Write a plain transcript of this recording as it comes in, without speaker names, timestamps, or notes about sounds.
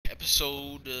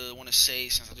episode, I want to say,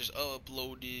 since I just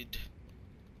uploaded,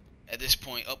 at this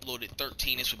point, uploaded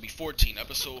 13, this would be 14,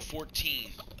 episode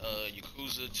 14,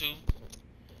 Yakuza 2.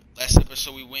 Last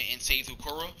episode we went and saved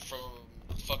Ukura from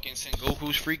fucking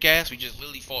Sengoku's freak ass. We just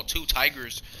literally fought 2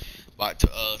 tigers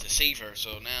to save her.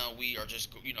 So now we are just,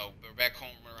 you know, we're back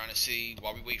home around the city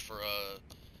while we wait for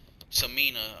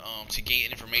Samina to gain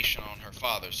information on her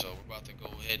father. So we're about to go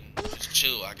ahead and just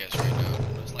chill, I guess, right now.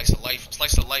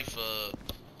 Slice of life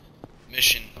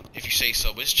mission, if you say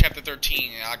so. But it's chapter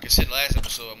 13, and like I said last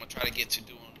episode, I'm gonna try to get to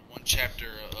doing 1 chapter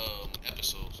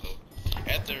episode. So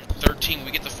after 13, when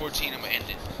we get to 14, I'm gonna end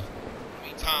it.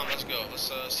 Meantime, let's go.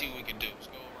 Let's see what we can do. Let's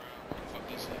go around. What the fuck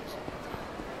this is?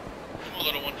 Come on,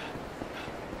 little one.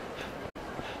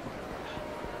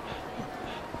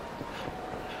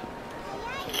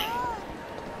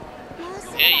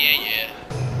 Yeah.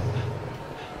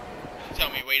 Tell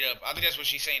me, wait up. I think that's what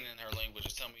she's saying in her language.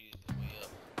 Just tell me to wait up.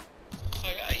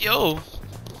 Like, yo.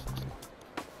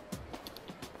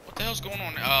 What the hell's going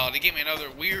on? Oh, they gave me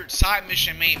another weird side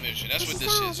mission, main mission. That's what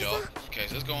this is, y'all. Okay,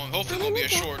 so it's going. Hopefully, it's gonna be a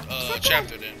short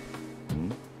chapter then. I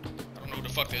don't know who the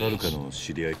fuck that is.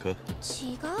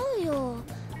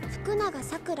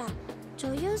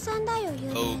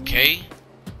 Okay.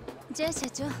 じゃあ社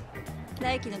長、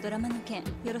来期のドラマの件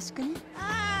よろしくね。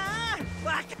ああ、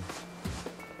わかっ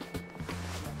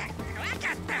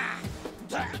た。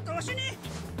どうしに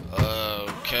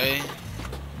Okay.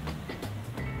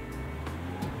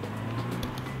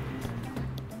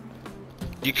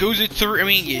 Yakuza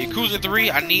 3, Yakuza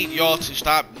 3, I need y'all to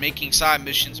stop making side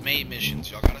missions, main missions.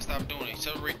 Y'all gotta stop doing it.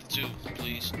 Separate the 2,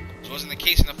 please. This wasn't the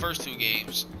case in the first 2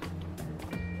 games.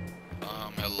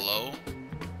 Hello?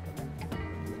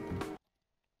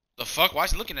 The fuck? Why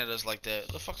is he looking at us like that?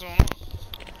 What the fuck's going on?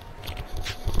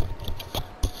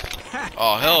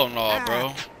 Oh, hell no,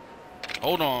 bro.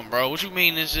 Hold on, bro. What you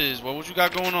mean this is, bro? What you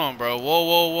got going on, bro?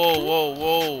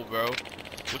 Whoa, bro.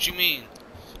 What you mean?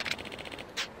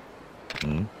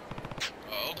 Oh,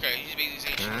 okay. He's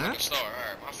basically saying like a star.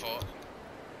 Alright, my fault.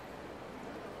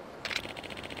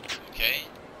 Okay.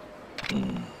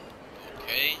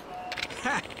 Okay.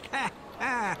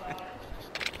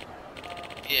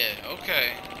 Yeah,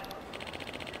 okay.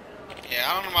 Yeah, I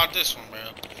don't know about this one,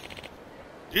 man.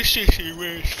 This shit seems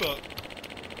weird as fuck.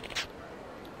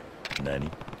 Nani?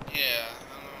 Yeah,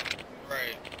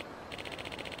 right.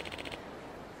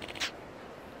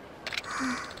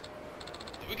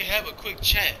 We can have a quick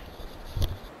chat.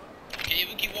 Okay,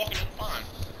 we keep walking, it's fine.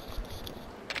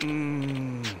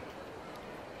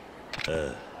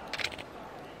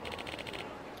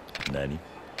 Nani?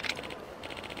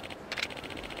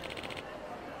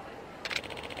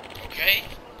 Okay.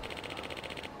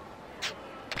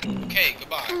 Okay,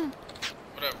 goodbye.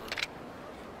 Whatever.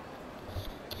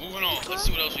 Moving on. Let's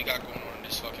see what else we got going on in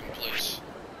this fucking place.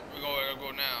 We gotta go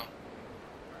now.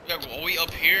 We gotta go all the way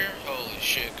up here? Holy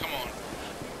shit, come on.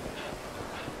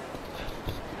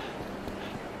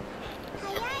 We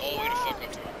gotta go all the way the fuck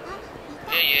up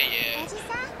here. Yeah.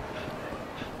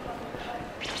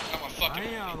 Got my fucking...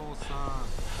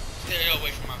 Stay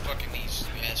away from my fucking knees,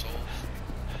 you assholes.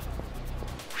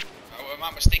 If I'm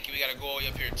not mistaken, we gotta go all the way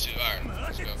up here too. Alright,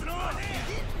 let's go. Come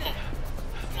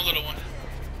on, little one.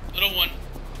 Little one.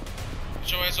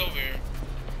 Get your ass over here.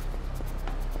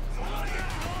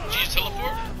 Did you just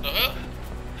teleport? The hell?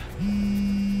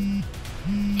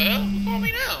 The hell? What's going on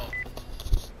me now?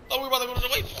 Oh, we're about to go to the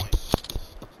waypoint.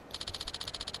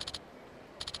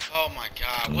 Oh my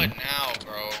god, what now,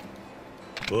 bro?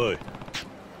 Boy.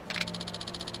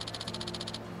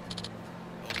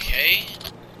 Okay.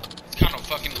 It's kind of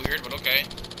fucking weird, but okay.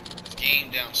 This game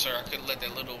down, sir. I couldn't let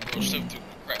that little girl slip through the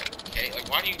crap. Okay, like,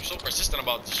 why are you so persistent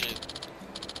about this shit?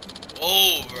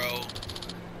 Whoa, bro.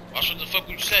 Watch what the fuck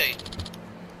would you say?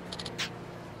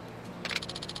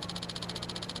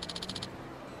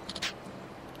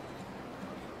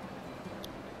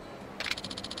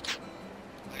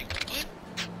 Like, what?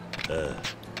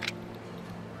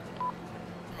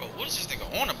 Bro, what is this nigga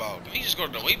on about? Can he just go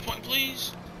to the waypoint,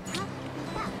 please?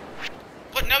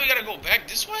 What, now we gotta go back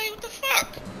this way? What the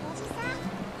fuck?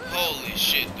 Holy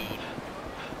shit, dude.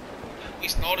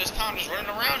 Wasting all this time just running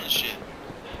around and shit.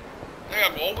 I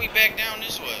gotta go all the way back down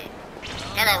this way.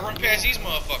 I gotta run past these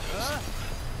motherfuckers.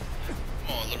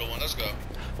 Come on, little one, let's go.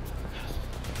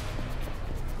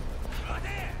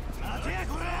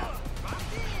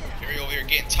 Carry over here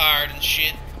getting tired and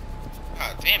shit.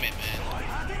 God damn it, man.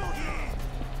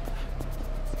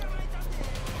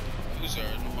 Who's are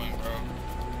annoying, bro.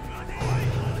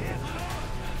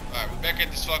 Alright, we're back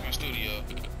at this fucking studio.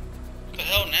 What the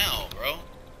hell now, bro?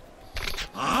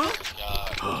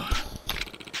 God.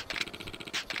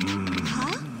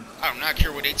 I do not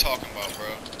care what they talking about, bro.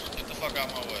 Get the fuck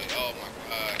out my way. Oh my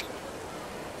god.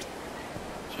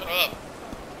 Shut up.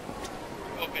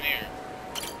 Go up in here.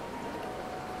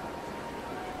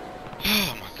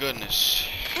 Oh my goodness.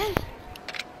 I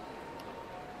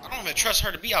don't even trust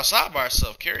her to be outside by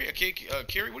herself. Carrie,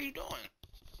 Carrie, what are you doing?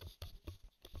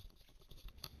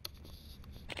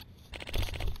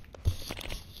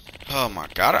 Oh my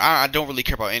god, I don't really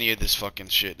care about any of this fucking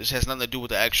shit. This has nothing to do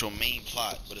with the actual main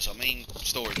plot, but it's a main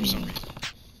story for some reason.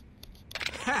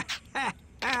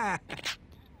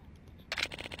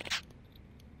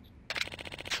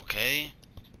 Okay.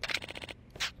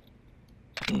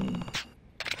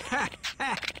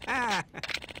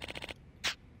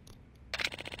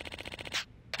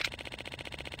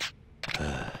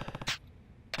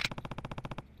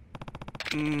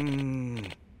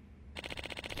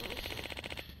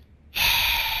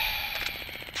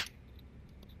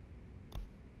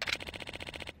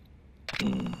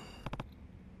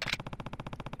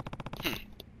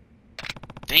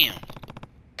 Damn.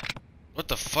 What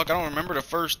the fuck? I don't remember the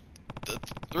first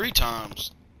 3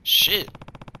 times. Shit.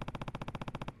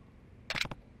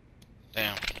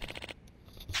 Damn.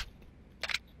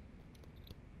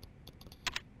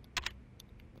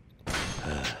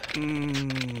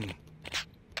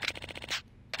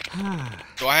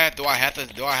 Do I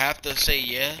have to say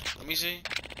yeah? Let me see.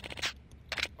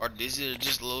 Or is it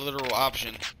just a literal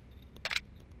option?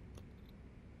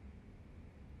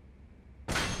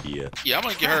 Yeah. Yeah, I'm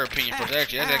gonna get her opinion first.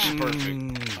 Actually, that's actually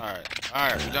perfect.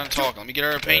 Alright, we done talking. Let me get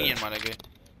her opinion, my nigga.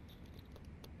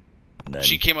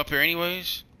 She came up here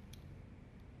anyways?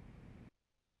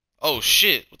 Oh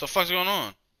shit, what the fuck's going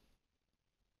on?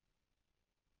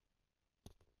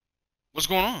 What's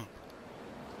going on?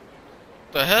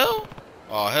 The hell?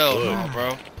 Oh hell no,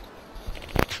 bro.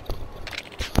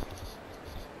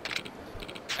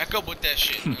 Back up with that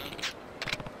shit, man.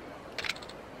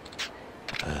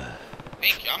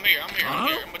 Thank you. I'm here. I'm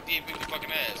gonna beat the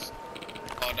fucking ass.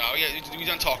 Oh no, yeah, we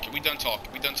done talking.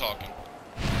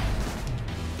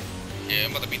 Yeah,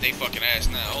 I'm about to beat they fucking ass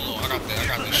now. Hold on, I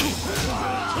got this shit.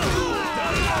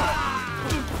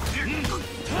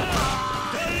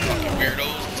 Fucking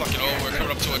weirdos, fucking over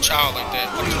coming up to a child like that.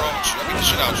 What's wrong with you? I beat the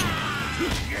shit out of you.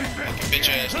 Fucking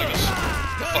bitch ass niggas.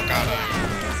 Get the fuck out of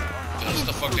here. Sit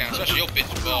the fuck down, especially your bitch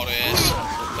bald ass.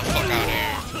 Get the fuck out of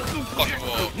here. Fucking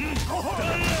wall.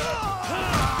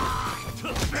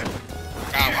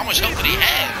 God, how much health did he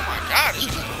have? Oh my god, this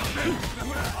is...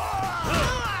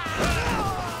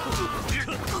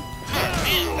 God,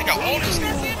 man, they got all this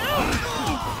goddamn health.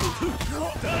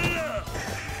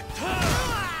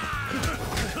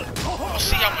 Let's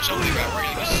see how much health they got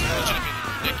right. This is legitimately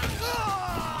ridiculous.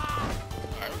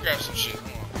 Alright, we grab some shit.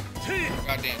 Come on.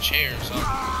 Goddamn chairs, huh?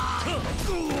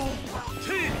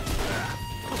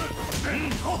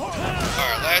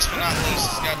 Alright, last but not least,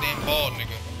 this goddamn bald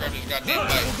nigga. Grab this goddamn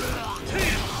bike.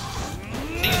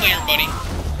 See you later, buddy.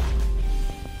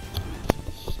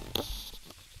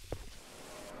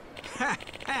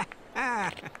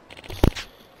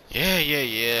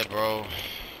 Yeah, bro.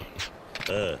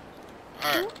 Alright.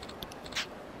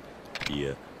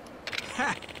 Yeah.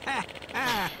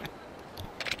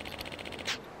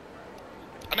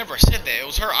 I never said that. It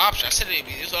was her option. I said it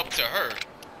was up to her.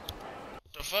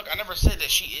 The fuck? I never said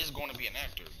that she is going to be an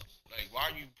actor. Like, why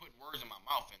are you putting words in my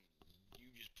mouth and you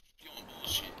just feeling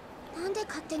bullshit? I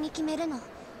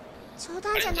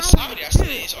didn't decide it. I said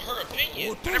it's her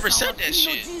opinion. I never said that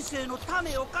shit.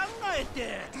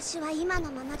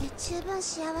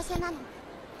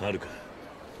 Haruka.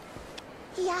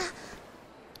 いや、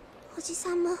おじ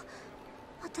さんも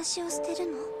私を捨て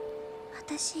るの？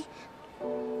私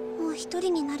もう一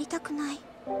人になりたくない。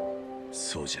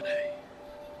そうじゃない。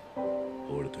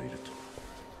俺といると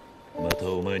また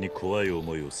お前に怖い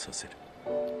思いをさせる。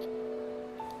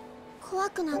怖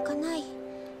くなんかない。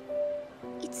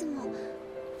いつも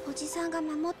おじさんが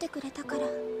守ってくれたから。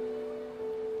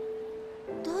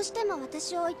どうしても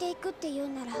私を置いていくって言う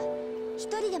なら一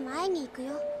人でも会いに行く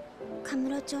よ。カム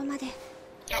ロ町まで。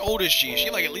How old is she? Is she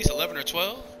like at least 11 or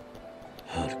 12?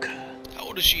 Haruka. How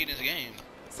old is she in this game?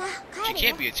 さあ、帰 She る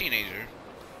よ。 can't be a teenager.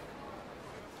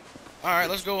 Alright,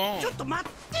 let's go home. ちょっと待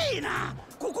ってな。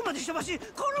ここまでしたわし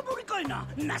空振りかいな。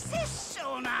なせっし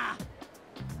ょうな。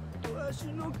わし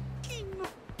の金の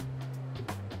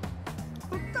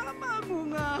卵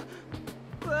が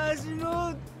わし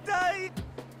の大。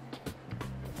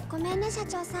ごめんね、社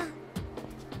長さん。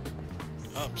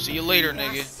Oh, see you later,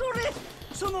 nigga. それ、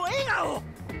その笑顔。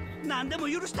何でも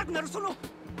許したくなるその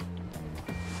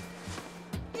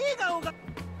笑顔が。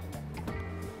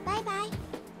バイバイ。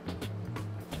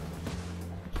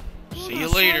 See you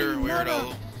later,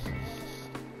 weirdo.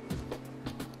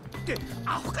 って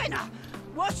アホかいな。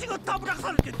わしがたぶらか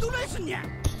されてどないすんにゃ。わ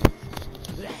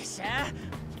しゃ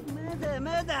まだ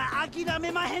まだ諦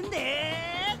めまへん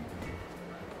で。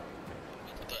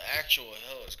 What the actual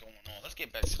hell is going on? Let's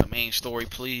get back to the main story,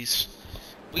 please.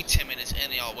 We 10 minutes in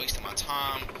and y'all wasting my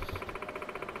time.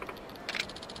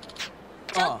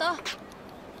 ちょっと。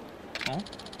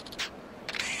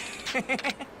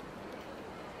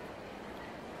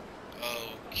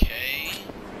Okay.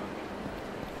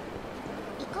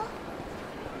 行こう。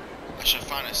 I should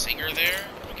find a singer there?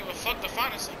 I don't give a fuck to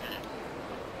find a singer.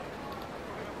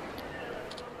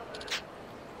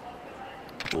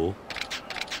 Oh?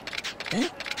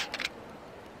 What?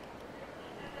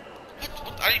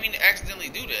 I didn't mean to accidentally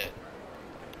do that.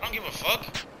 I don't give a fuck.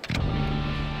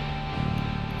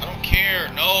 I don't care.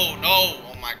 No, no.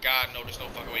 Oh my god, no. There's no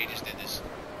fucking way he just did this.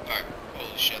 Alright.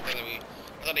 Holy shit.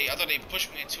 I thought they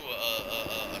pushed me into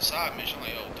a side mission.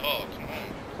 Like, yo, dog, come on.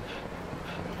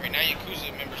 Alright, now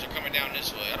Yakuza members are coming down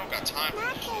this way. I don't got time for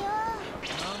this shit.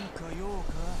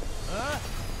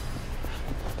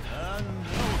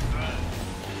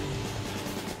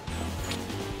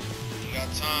 Ain't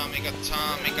got time, ain't got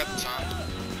time, ain't got time.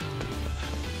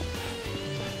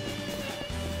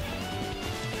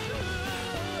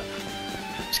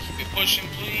 Let's keep it pushing,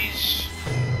 please.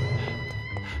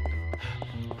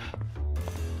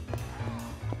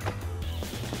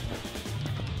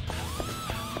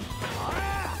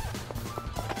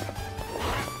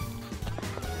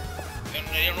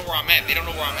 They don't know where I'm at. They don't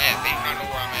know where I'm at. They do not know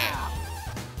where I'm at.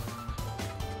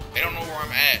 They don't know where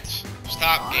I'm at.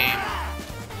 Stop, game.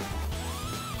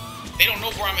 They don't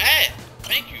know where I'm at.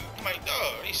 Thank you. I'm like,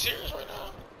 dog, are you serious right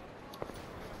now?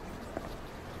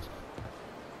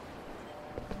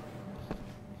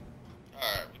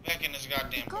 Alright, we back in this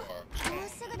goddamn bar. もう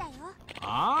すぐだよ。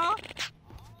ああ。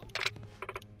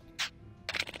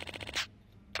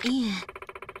いえ。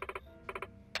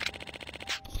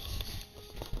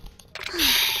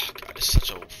 God, this is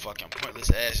such a fucking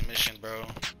pointless ass mission, bro.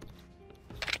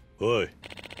 Oi.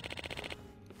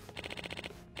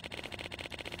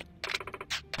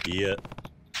 Yeah.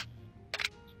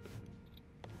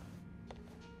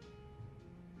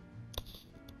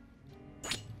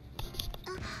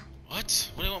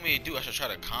 What? What do you want me to do? I should try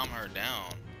to calm her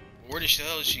down. Where the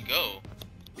hell did she go?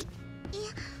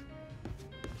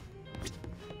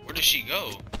 Where did she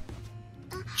go?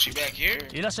 Is she back here?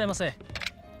 いらっしゃいませ。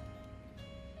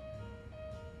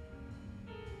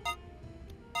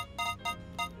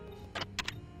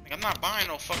 I'm not buying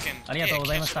no fucking. Arigatou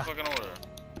gozaimashita. Fucking order.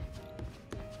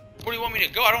 Where do you want me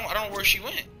to go? I don't know where she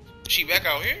went. Is she back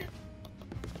out here?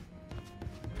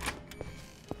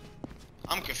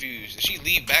 I'm confused. Did she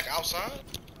leave back outside?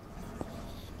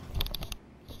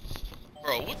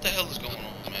 Bro, what the hell is going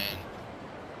on, man?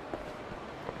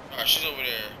 Alright, she's over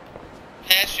there.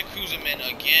 Past Yakuza men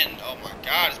again. Oh my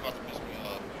god, it's about to piss me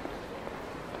off.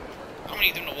 I'm gonna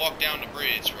need them to walk down the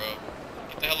bridge, bro.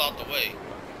 Get the hell out the way.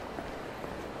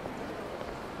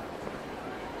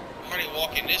 I'm already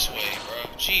walking this way, bro.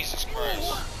 Jesus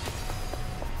Christ.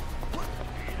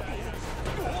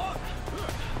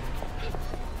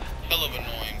 Hell of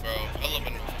annoying, bro. Hell of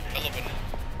annoying. Hell of annoying.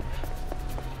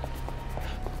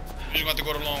 We're just going to have to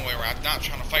go the long way around. I'm not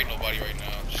trying to fight nobody right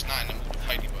now. I'm just not in the mood to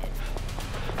fight anybody.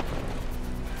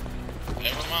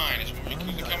 Never mind. It's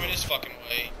Yakuza coming this fucking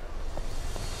way.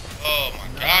 Oh my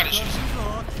god, it's just...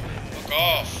 Fuck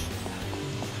off.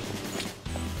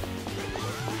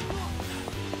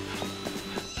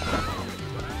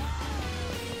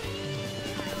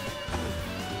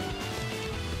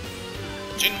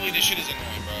 Generally, this shit is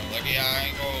annoying, bro. Like, yeah, I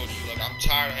ain't gonna hold you. Like, I'm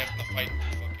tired of having to fight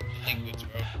fucking delinquents,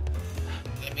 bro.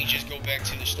 Let me just go back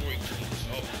to the story, please.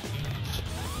 Oh, my goodness.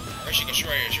 Alright, she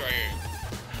right here. She right here.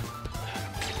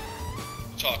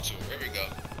 Talk to her. Here we go.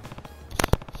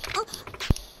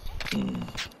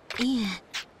 いえ。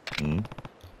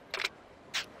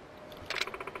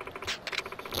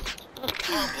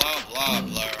Blah, blah,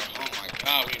 blah. Oh, my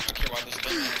God. We do not care about this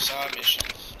dumb side mission.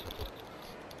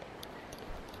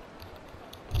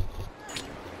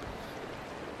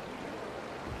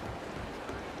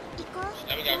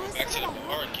 Now we gotta go back to the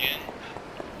bar again.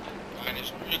 Find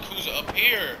this Yakuza up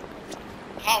here.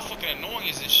 How fucking annoying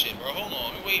is this shit, bro? Hold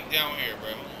on, let me wait down here, bro.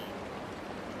 Hold on.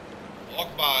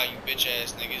 Walk by, you bitch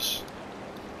ass niggas.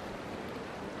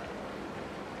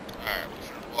 Alright, we're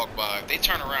gonna walk by. If they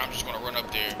turn around, I'm just gonna run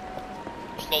up there.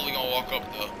 I'm slowly gonna walk up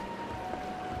though.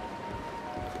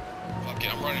 Fuck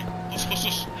it, I'm running.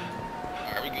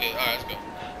 Alright, we good. Alright, let's go.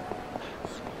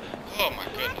 Oh my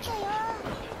goodness.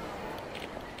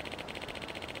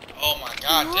 Oh my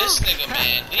god, this nigga,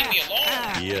 man. Leave me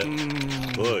alone.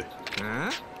 Yeah. Oi.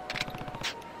 Huh?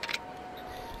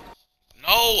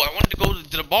 Oh, I wanted to go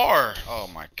to the bar. Oh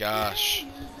my gosh.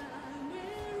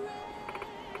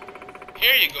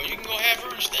 Here you go. You can go have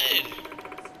her instead.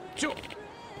 Sure.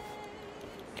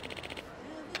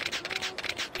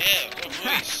 Yeah, go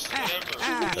please.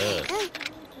 Whatever.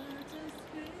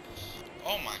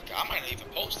 Oh my god, I might not even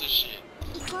post this shit.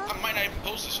 I might not even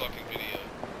post this fucking video.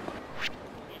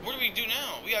 What do we do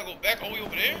now? We gotta go back all the way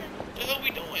over there? What the hell are we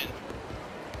doing?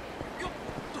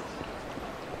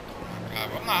 Oh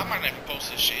my god, I might not even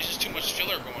post this shit. It's just too much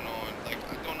filler going on. Like,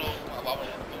 I don't know why would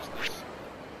I have to post this.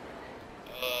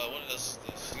 What else is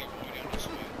this? Let's go down this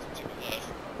way. Take a left.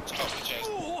 Let's talk to chest.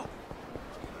 Oh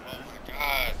my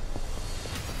god.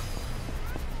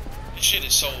 This shit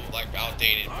is so, like,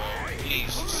 outdated, bro.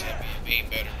 Please, just have me way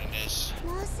better than this.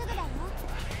 もうすぐだよ。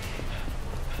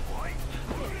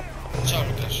 What's up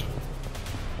with that shit?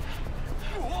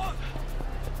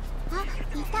 あ、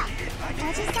いた。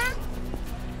おじさん。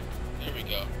 There we go.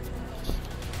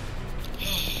 Oh,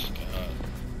 god.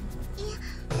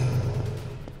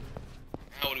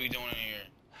 Now what are we doing in here?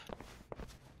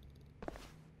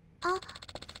 あ、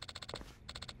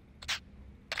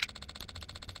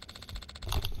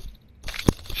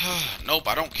 Nope,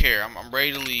 I don't care. I'm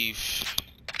ready to leave.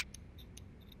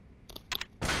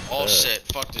 All set.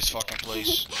 Fuck this fucking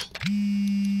place.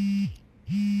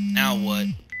 Now what?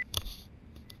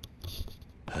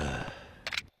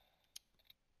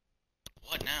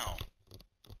 What now?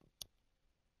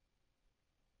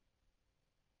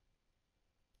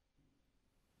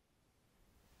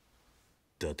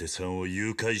伊達さんを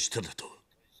誘拐しただと。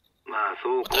まあ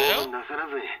そう興奮なさら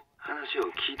ずに話を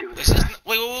聞いてくだ This さ is い。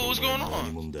 wait, what's going 何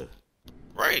on? 者だ。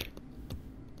 Right.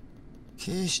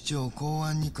 警視庁公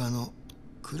安二課の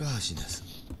倉橋です。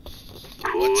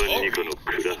公安二課の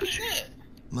倉橋。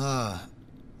 まあ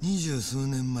20数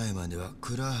年前までは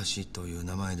倉橋という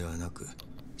名前ではなく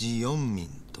ジヨンミン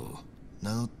と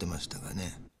名乗ってましたが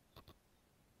ね。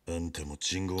あんたも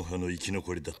鎮魂派の生き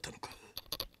残りだったのか。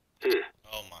ええ。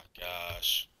 Oh my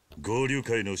gosh. 合流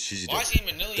会の指示で Why is he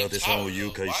in millennium 伊達さんを tower, 誘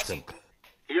though? 拐 Why し is た he... のか。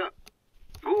いや、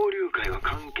合流会は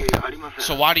関係ありませ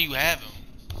ん。 So why do you have him?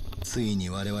 ついに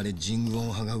我々ジングオン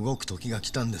派が動く時が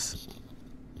来たんです。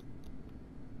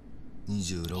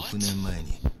26年前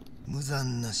に無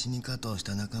残な死に方をし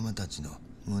た仲間たちの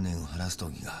無念を晴らす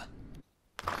時が。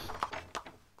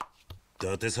伊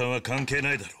達さんは関係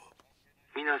ないだろう。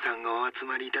皆さんがお集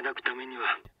まりいただくために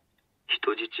は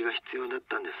人質が必要だっ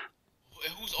たんです。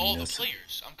 Who's all the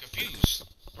players? I'm confused.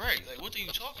 Right, like what are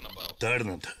you talking about? 誰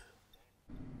なんだ。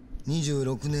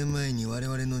26年前に我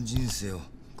々の人生を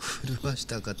狂わし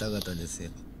た方々ですよ。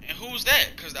 And who's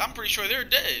that? Because I'm pretty sure they're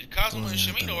dead. Cosmo and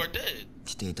Shimino are dead.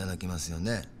 来ていただけますよ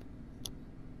ね。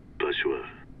場所は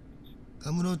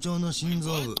カムロ町の心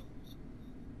臓部。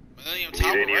 Millennium ミ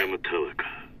Tower, レニア right? ムタワーか。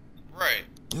 Right.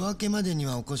 夜明けまでに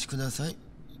はお越しください。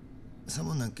さ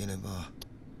もなければ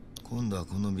今度は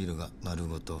このビルが丸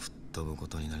ごと吹っ飛ぶこ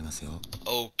とになりますよ。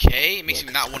 Okay, it makes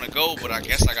me not want to go, but I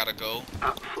guess I gotta go.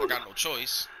 あ、そ I うだ。 got no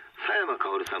choice. 佐山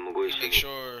薫さんもご一緒 Make に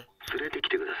sure 連れてき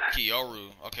てください。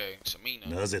 Kiyoru. Okay, Samina.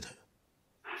 なぜだ。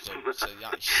 So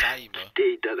Saima. 来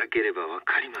ていただければわ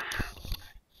かります。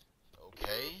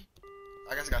 Okay.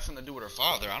 I guess it got something to do with her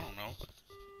father. I don't know.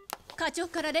 課長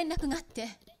から連絡があって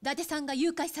伊達さんが誘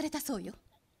拐されたそうよ。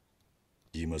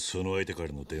今その相手から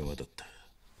の電話だった。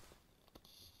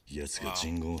奴が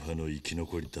鎮魂派の生き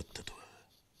残りだったとは。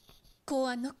公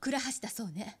安の倉橋だそ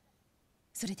うね。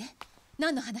それで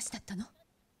何の話だったの？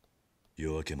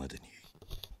夜明けまでに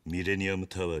ミレニアム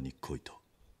タワーに来いと。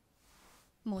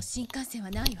もう新幹線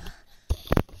はないわ。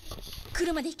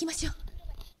車で行きましょう。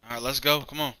 Alright, let's go.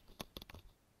 Come on.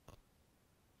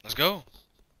 Let's go.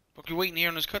 What you waiting here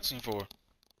on this cutscene for?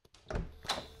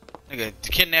 Nigga,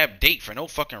 to kidnap date for no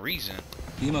fucking reason.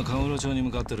 今カムロ町に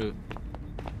向かってる。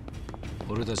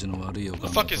俺たちの悪い予 Who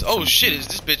感 the fuck is? Oh shit! Is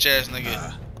this bitch ass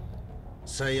nigga?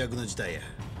 最悪の事態や。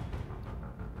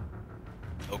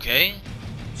 Okay.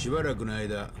 しばらくの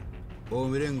間、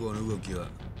近江連合の動きは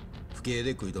不敬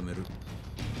で食い止める。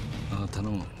ああ、頼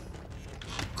む。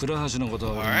倉橋のこと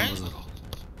は俺に任せろ。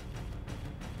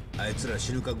あいつら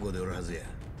死ぬ覚悟でおるはずや。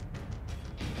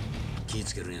気ぃ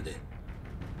つけるんやで。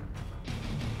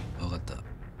分かった。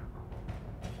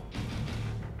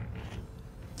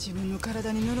自分の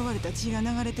体に呪われた血が流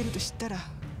れてると知ったら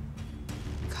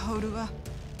薫は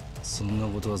そんな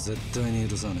ことは絶対に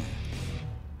許さねえ。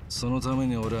そのため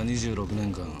に俺は26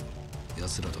年間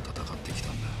奴らと戦ってきた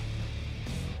んだ。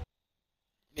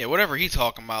 Yeah, whatever he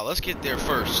talking about. Let's get there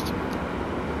first.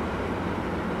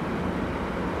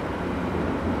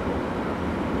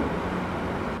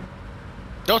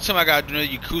 Don't tell me I gotta do another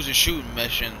Yakuza shooting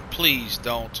mission. Please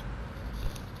don't.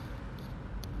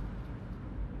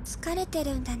 疲れて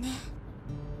るんだね。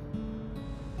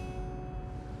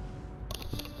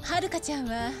はるかちゃん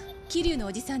は桐生の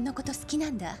おじさんのこと好きな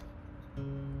んだ。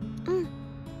うん。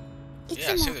いつ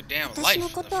も私の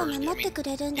ことを守ってく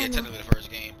れるんだもん。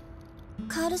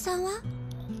カオルさんは？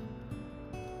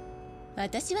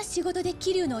私は仕事で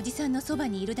桐生のおじさんのそば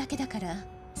にいるだけだから、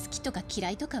好きとか嫌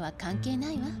いとかは関係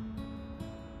ないわ。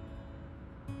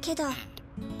けど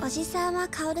おじさんは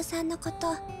カオルさんのこと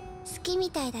好きみ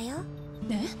たいだよ。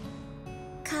え？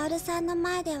カオルさんの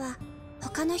前では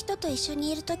他の人と一緒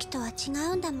にいる時とは違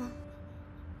うんだもん。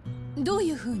どう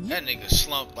いう風に？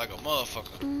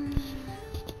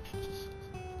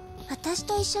私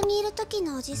と一緒にいる時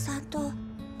のおじさんと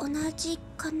同じ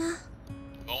かな。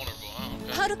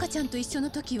はるかちゃんと一緒の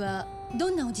時は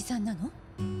どんなおじさんなの？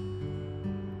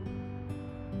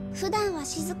普段は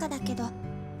静かだけど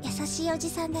優しいおじ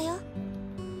さんだよ。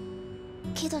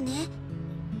けどね、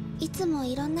いつも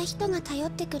いろんな人が頼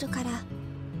ってくるから、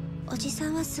おじさ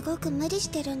んはすごく無理し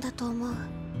てるんだと思う。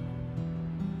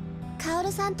カオ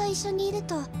ルさんと一緒にいる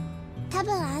と多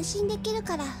分安心できる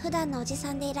から普段のおじ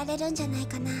さんでいられるんじゃない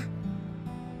かな。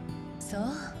そう、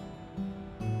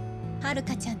はる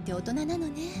かちゃんって大人なの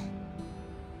ね。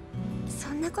そ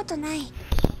んなことない。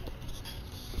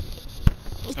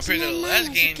1 Compared to the 年前 last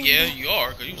の game, 事件 yeah, で you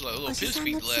are, because you was like a お little じ piss さん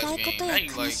speak の the last 辛いこ game. と Now や you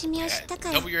悲しみを知った like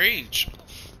から、 double your age.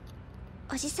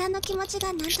 おじさんの気持ちが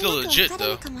なんとなく Still わ legit, かる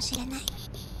のかもしれない。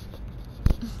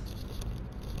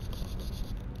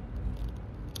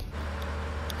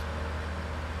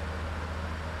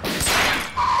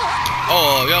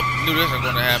Oh, yep, knew this was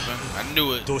gonna happen. I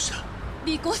knew it. どうした？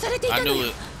尾行されてい I たの knew よ。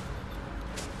 it.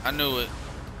 I knew it.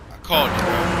 I called it,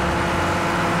 bro.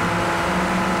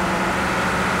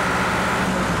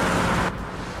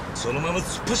 So のまま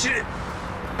突っ走れ。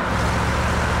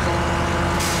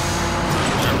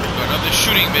 Another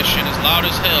shooting mission is loud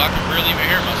as hell. I can barely even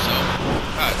hear myself.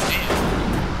 God damn.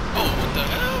 Oh, what the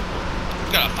hell?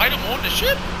 We gotta fight him on the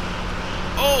ship?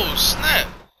 Oh, snap.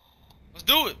 Let's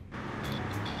do it.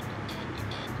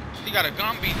 He got a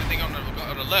gun beat, I think, on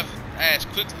the left. Ass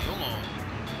quickly. Hold on.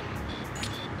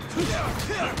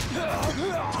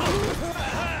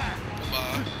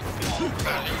 Goodbye.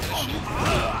 God, hear this shit.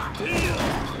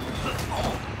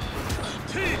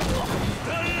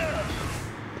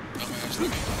 Dumbass, let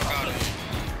me fuck out of here.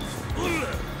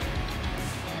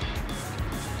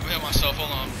 I'll hit myself,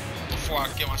 hold on, before I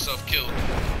get myself killed.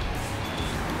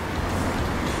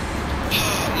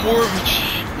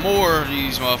 More of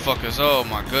these motherfuckers. Oh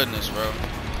my goodness, bro.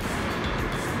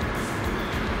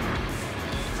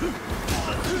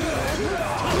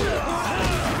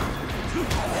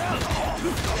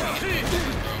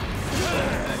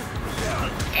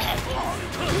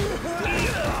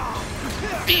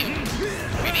 Damn.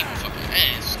 We need my fucking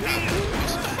ass.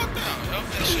 Sit the fuck down, yo.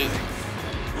 That shit.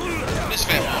 This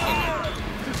fat motherfucker.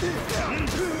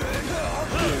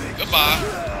 Goodbye.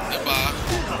 Goodbye.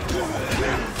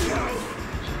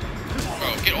 Bro,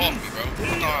 get off me, bro.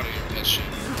 Fuck out of here with that shit.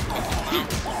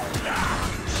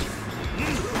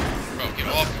 Bro, get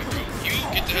off me, bro. You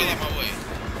get the hell out of my way.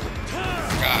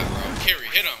 God, bro. Carry,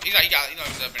 hit him. He's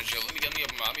up in jail. Let me up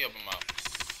him out.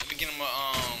 Let me get him a,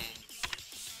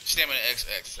 stamina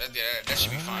XX. That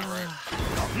should be fine, right?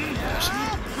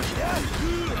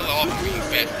 Hell off me, you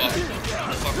fat fuck.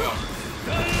 Fuck off.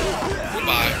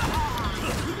 Goodbye.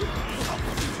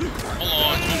 Hold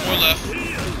on, 2 more left.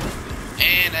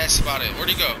 And that's about it. Where'd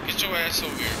he go? Get your ass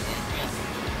over here,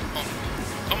 boy.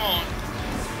 Come on.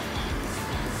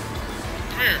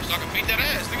 Come here, so I can beat that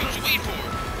ass. Nigga, what you waiting for?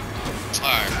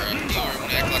 Alright, bro. You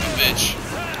wanna act like a bitch.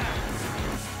 Alright,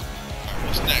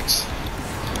 what's next?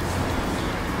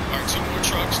 Alright, 2 more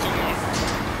trucks, 2 more.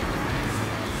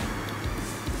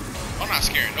 I'm not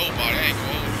scaring nobody. I ain't gonna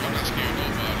hold you. I'm not scaring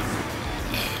nobody.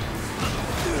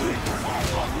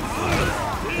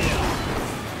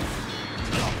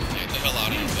 Get the hell out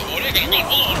of here. Oh, they're gonna run.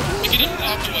 Hold on. Let me get him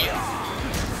out the way.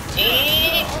 Oh!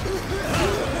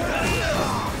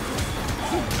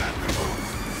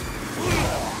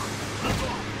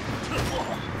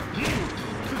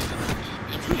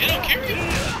 They don't carry him.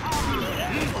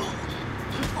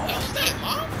 What was that,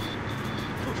 Mom?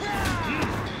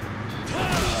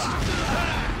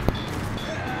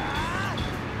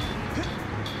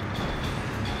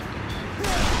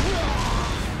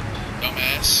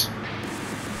 Dumbass.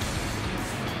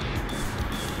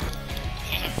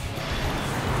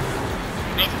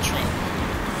 Another truck.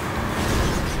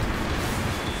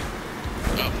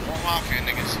 More mafia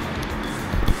niggas.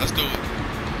 Let's do it.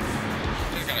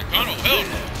 They got a gun? Oh, hell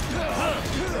no.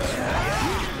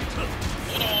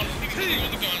 Hold on. Let me get you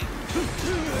with the gun.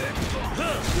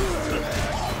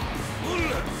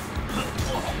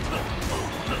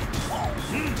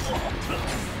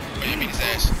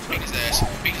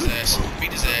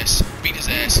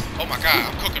 ass. Oh my god,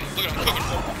 I'm cooking him. Look at him, I'm cooking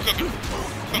him. I'm cooking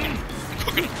him. I'm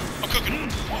cooking him. I'm cooking him.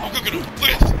 I'm cooking him.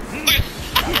 Look at this. Look at this.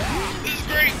 This is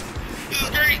great. This is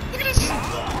great. Look at this.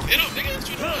 Hit him, nigga.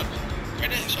 Shoot him up. Right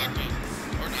there, shotgun.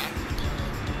 Or not.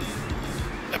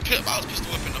 That pistol, I was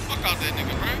pistol whipping the fuck out that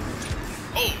nigga, bro.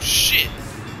 Oh shit.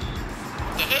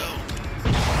 What the hell?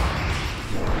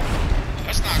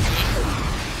 That's not good.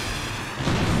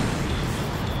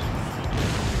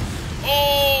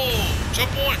 Oh!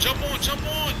 Jump on, jump on, jump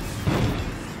on!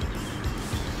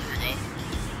 Here we go.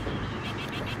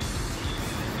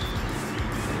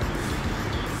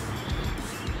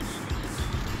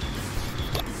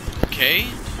 Okay.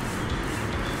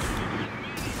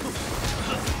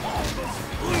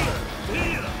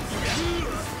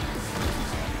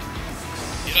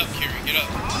 Get up, Kiri, get up.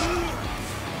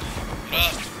 Get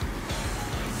up.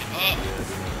 Get up.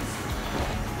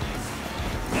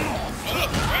 Get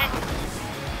up, crap.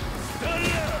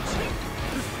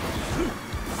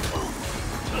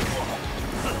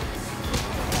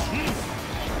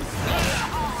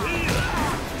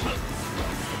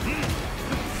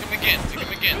 Pick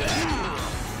him again.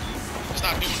 It's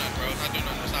not doing that, bro. It's not doing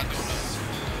nothing. It's not doing nothing.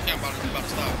 Yeah, I'm about to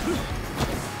stop.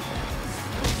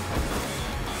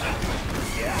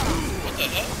 What the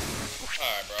hell?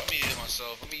 Alright, bro. Let me hit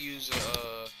myself. Let me use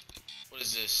what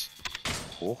is this?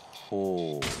ほ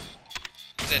ほう。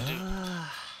What's that do?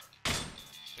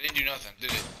 It didn't do nothing,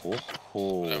 did it?ほ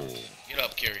ほう。 Whatever. Get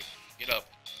up, Kiri. Get up.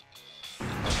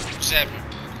 What's happening?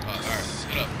 Alright,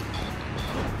 get up.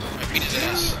 Alright, beat his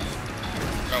ass.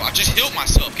 Bro, I just healed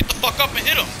myself. Get the fuck up and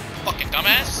hit him. Fucking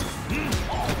dumbass.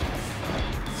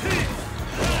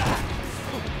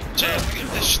 Chad, look at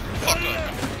this fuck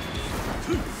up.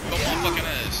 Go on fucking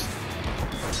ass.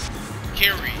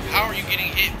 Kiri, how are you getting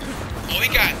hit? Oh, he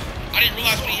got. I didn't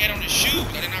realize what he had on his shoes.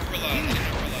 I did not realize.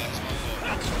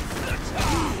 My fault.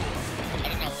 I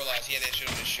did not realize he had that shit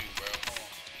on his shoe, bro.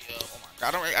 Hold on. Oh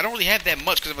my god, I don't really have that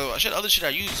much because of other shit I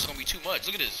use is gonna be too much.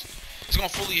 Look at this. It's gonna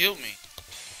fully heal me.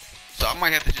 So I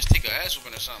might have to just take a ass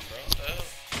whooping or something, bro. What the hell?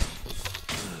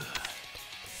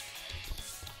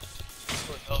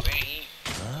 What the hell, they ain't eating.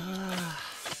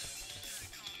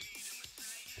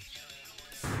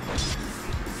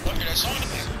 Look at that song in the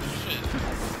back. Shit.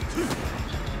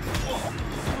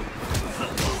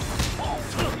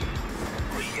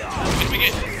 Get him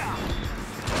again.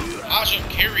 Aja,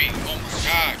 Kiri. Oh my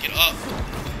god, get up.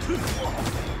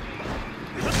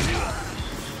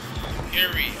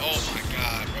 Kiri, oh my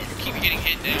god, bro. You keep getting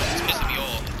hit down. It's pissing me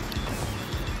off.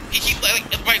 He keep like,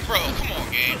 bro, come on,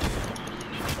 game.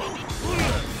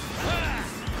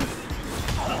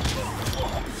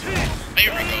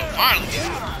 There we go, finally.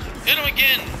 Hit him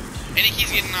again. And he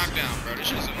keeps getting knocked down, bro. This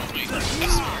shit is annoying. I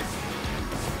swear.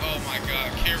 Oh my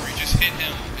god, Kiri, just hit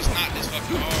him. It's not this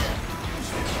fucking hard.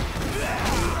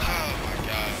 Oh my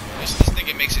god, bro. This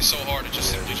nigga makes it so hard to just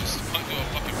simply just do a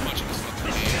fucking punch in this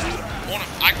fucking game.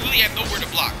 I really have nowhere to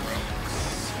block, bro.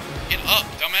 Get up,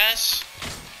 dumbass.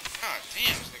 God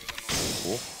damn, this nigga's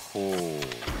annoying. Oh.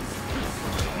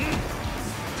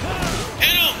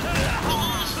 Hit him!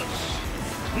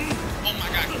 Oh my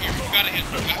god, Kiri, you gotta hit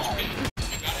him. You gotta hit him.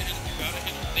 You gotta hit him. You gotta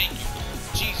hit him. Thank you.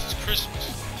 Jesus Christmas.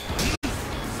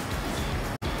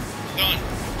 Done.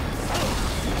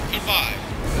 Goodbye.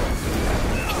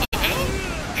 What the hell?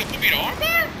 You put me in an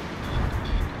armbar?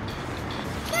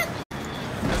 Fuck.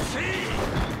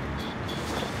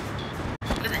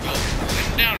 There we go. Let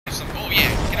him down or something. Oh yeah,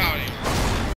 get out of here.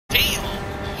 Damn.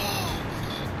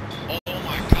 Oh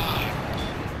my god.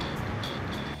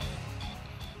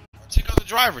 Take out the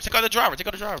driver. Take out the driver. Take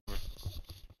out the driver.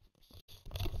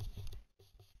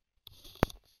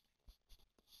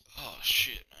 Oh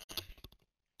shit, man.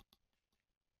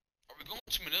 Are we going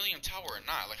to Millennium Tower or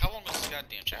not? Like, how long is this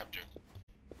goddamn chapter?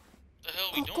 What the hell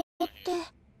are we doing here?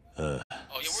 Oh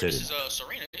yeah, where this is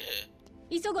Serena, yeah.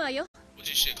 急ぐわよ。 Was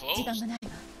this shit 時間 closed? がない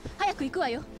わ。早く行くわ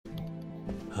よ。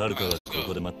はるかはこ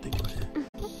こで待っていてくれ。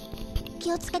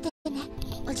気をつけてね、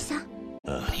おじさん。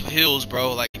 I need heals,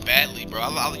 bro, like badly, bro.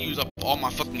 I'll use up all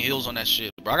my fucking heals on that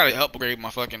shit, bro. I gotta upgrade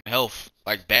my fucking health,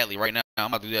 like badly right now. I'm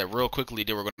about to do that real quickly.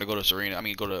 Then we're gonna go to Serena. I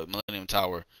mean, go to Millennium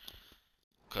Tower,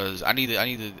 cause I need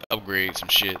to upgrade some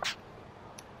shit.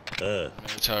 Millennium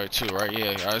Tower 2, right? Yeah.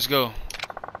 All right, let's go.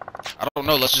 I don't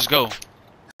know. Let's just go.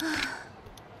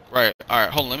 Right. All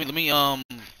right. Hold on. Let me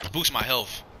boost my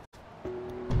health.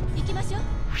 行きましょう。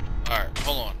 All right.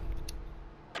 Hold on.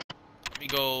 Let me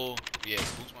go. Yeah,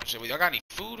 boost my shit. Y'all got any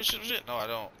food or shit? No, I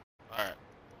don't. Alright.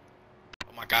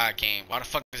 Oh my god, game. Why the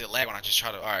fuck does it lag when I just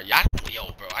try to... Alright, y'all...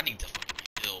 Yo, bro, I need to fucking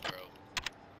heal, bro.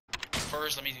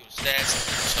 First, let me do stats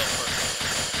stuff first.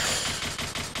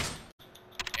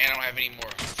 And I don't have any more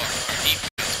fucking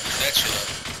Defense, that shit up.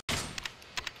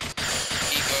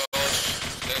 Ego,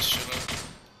 that shit up.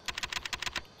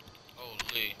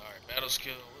 Holy, alright, battle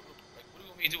skill. What do you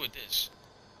want me to do with this?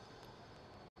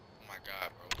 Oh my god,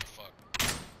 bro, what the fuck?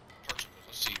 Purchables,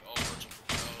 let's see. Oh,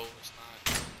 purchables. No, it's not.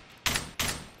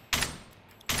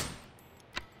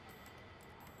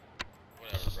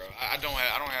 Whatever, bro. I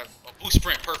don't have a boost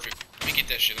sprint, perfect. Let me get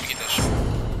that shit. Perfect.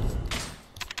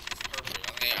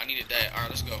 I needed that. Alright,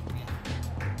 let's go. Come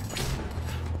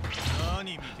on.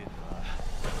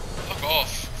 Fuck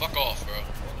off. Fuck off, bro.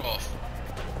 Fuck off.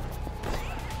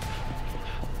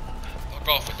 Fuck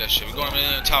off with that shit. We going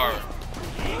in the tower.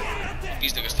 What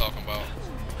these niggas talking about?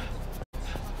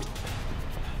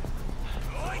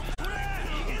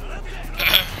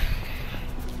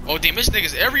 Oh damn, this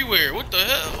nigga's everywhere. What the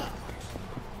hell?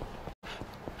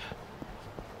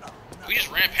 We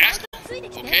just ran past him?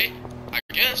 Okay, I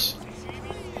guess.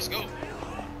 Let's go.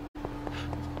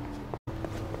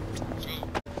 Let's go.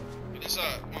 Get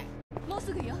inside. Come on.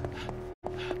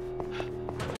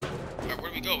 Alright, where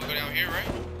do we go? We go down here, right?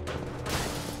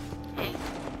 Oh.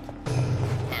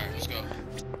 Alright, let's go.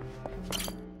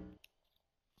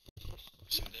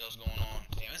 What the hell's going on?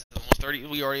 Damn, this is almost 30.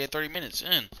 We already at 30 minutes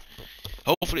in.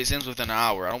 Hopefully this ends within an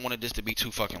hour. I don't want this to be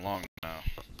too fucking long now.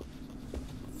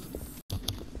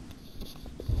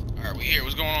 Alright, we here.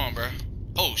 What's going on, bro?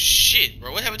 Oh shit,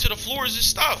 bro. What happened to the floors and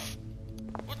stuff?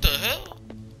 What the hell?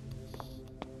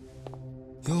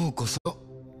 ようこそ、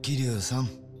桐生さん。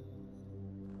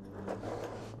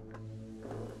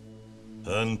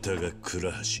あんたが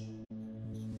倉橋。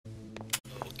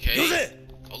Okay.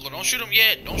 Oh, don't shoot him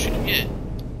yet. Don't shoot him yet.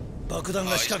 爆弾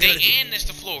が仕掛 They けられて and this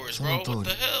the floors, bro. What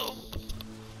the hell?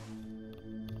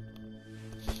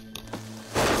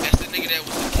 That's the nigga that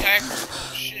was the hacker.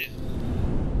 Oh shit.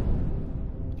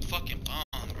 Fucking bomb,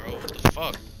 bro. What the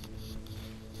fuck?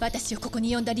 私をここ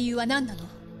に呼んだ理由は何なの？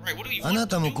 Right, what do you あな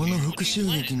たも want こ to の do? 復讐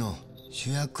劇の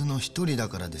主役の一人だ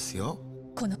からですよ。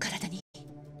この体に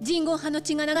人言派の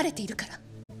血が流れているから。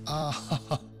あ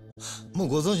あ、もう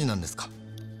ご存知なんですか。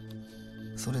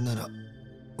それなら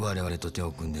我々と手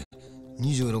を組んで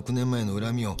26年前の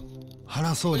恨みを晴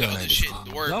らそうじゃないですか。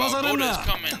騙されんな。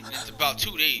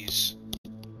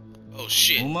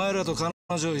お前らと彼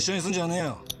女一緒にすんじゃねえ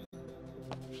よ。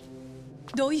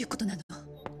どういうことなの？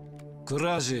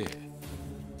倉橋、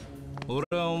俺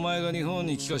はお前が日本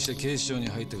に帰化して警視庁に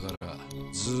入ってから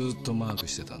ずーっとマーク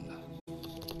してたんだ。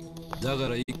だか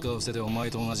ら一家を捨ててお前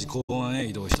と同じ公安へ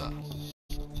移動した。組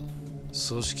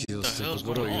織を捨て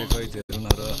心を入れ替えてやるな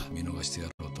ら見逃してや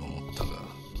ろうと思ったが、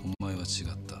お前は違っ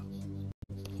た。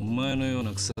お前のよう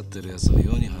な腐ってるやつを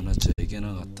世に放っちゃいけ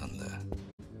なかったんだ。あ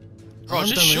んたの演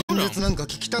説なんか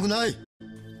聞きたくない。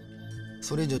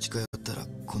それ以上近寄ったら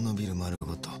このビル丸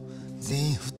ごと全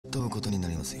員吹っ飛ぶことにな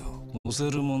りますよ。押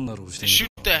せるもんなら押してみろ。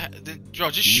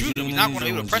Just shoot him. He's not gonna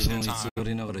be able to press it in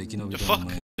time. The fuck?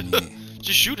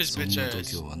 Just shoot his bitch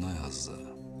ass.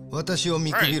 私を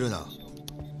見くびるな。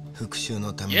復讐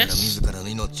のためなら自らの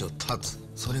命を絶つ。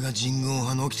それが人軍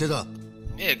派の掟だ。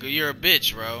Yeah, you're a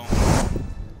bitch, bro.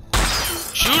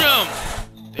 Shoot him.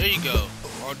 There you go.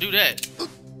 Or do that.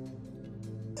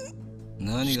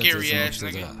 何が鉄の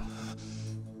掟だ。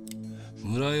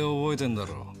村井を覚えてんだ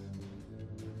ろ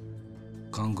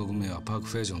う。韓国名はパク・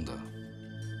フェジョンだ。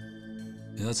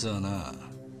奴はな、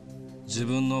自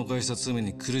分の犯した罪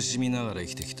に苦しみながら生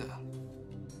きてきた。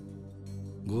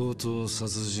強盗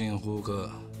殺人放火、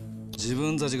自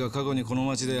分たちが過去にこの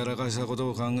町でやらかしたこ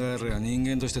とを考えりゃ人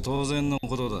間として当然の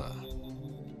ことだ。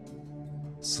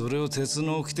それを鉄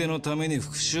の掟のために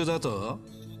復讐だと？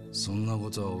そんな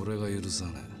ことは俺が許さ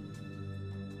ない。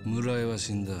村井は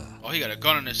死んだ。Oh, he got a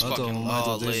gun in his fucking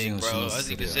leg, bro. I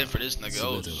think it's it for this nigga.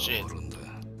 Oh shit.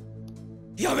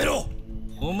 やめろ！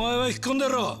お前は引っ込んで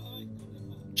ろ！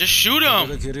 Just shoot him! こ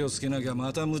こで蹴りをつけなきゃ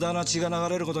また無駄な血が流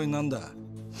れることになんだ。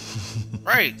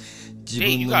Right. 自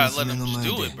分の娘の前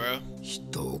で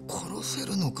人を殺せ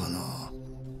るのかな？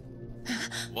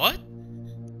 What?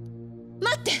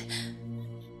 待って！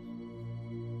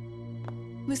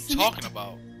娘って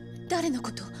誰の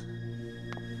こと？ま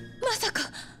さか。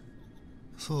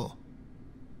そう、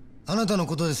あなたの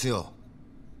ことですよ、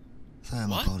佐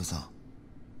山薫さん。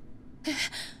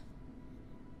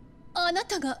あな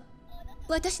たが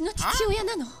私の父親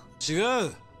なの？違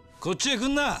う、こっちへ来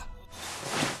んな。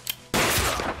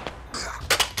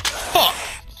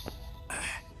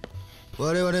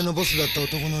我々のボスだった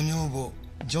男の女房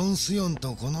ジョン・スヨン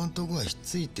とこの男がひっ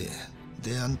ついて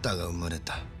であんたが生まれ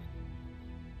た。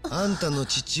あんたの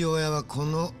父親はこ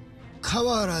の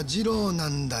河原二郎な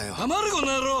んだよ。黙るこの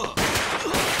野郎！河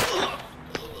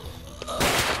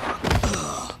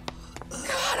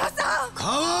原さん！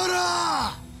河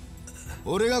原、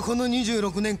俺がこの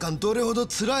26年間どれほど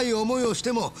辛い思いをし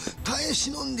ても耐え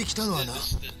忍んできたのはな、こ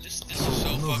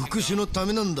の復讐のた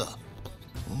めなんだ。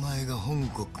お前が本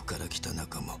国から来た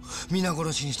仲間を皆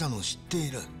殺しにしたのを知ってい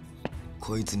る。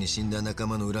こいつに死んだ仲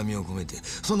間の恨みを込めて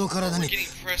その体にぶち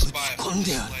込ん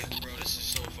でやる。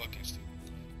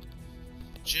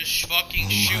お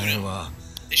前は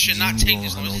人狼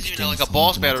派の掟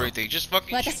に背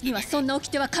く。私にはそんな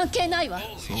掟は関係ないわ。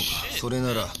そうか、それ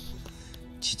なら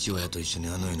父親と一緒に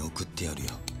あの世に送ってやるよ。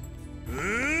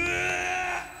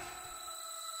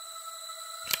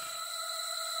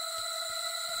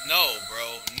No,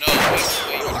 bro. No.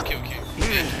 Wait, you wanna kill King.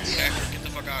 Get the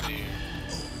fuck out of here.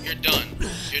 You're done.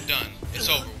 You're done. It's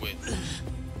over with.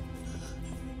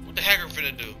 What the hacker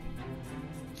finna do?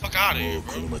 Fuck out of here,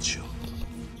 bro. この町を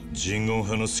人言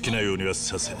派の好きなようには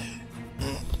させねえ。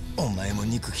お前も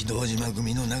憎き堂島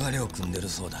組の流れを組んでる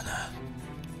そうだな。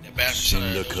死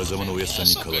んだ風間のおやつさん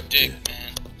に代わって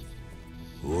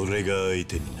俺が相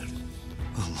手になる。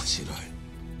面白い。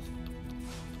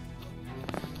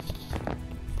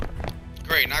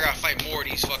Great, now I gotta fight more of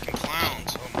these fucking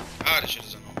clowns. Oh my god, this shit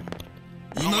is annoying.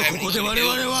 今ここで我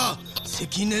々は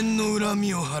積年の恨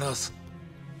みを晴らす。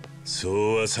そ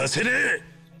うはさせねえ。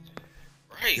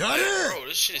Right, bro,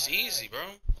 this shit is easy, bro.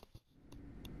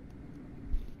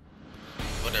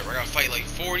 Whatever, I gotta fight like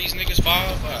 4 of these niggas,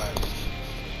 5.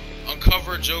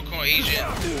 Uncover Joker agent.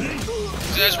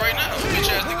 His ass right now. Bitch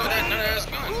ass nigga with that nut ass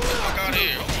gun. Get the fuck out of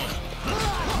here.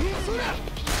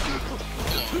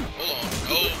 Hold on.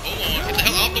 Get the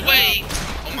hell out the way.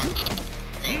 Oh my god.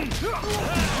 Bro.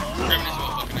 Grabbing this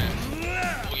motherfucking ass.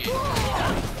 Oh yeah.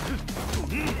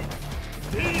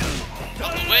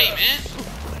 Out the way, man.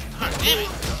 God damn it.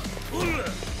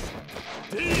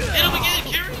 Hit him again,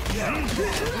 Kiri.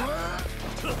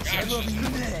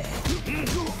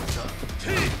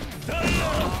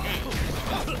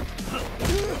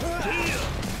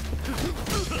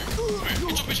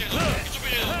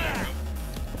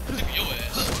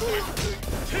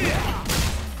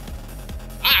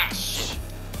 Ah, shit.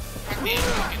 Goddamn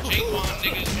fucking J1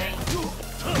 niggas, bro.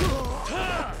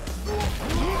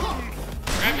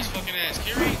 Grab his fucking ass,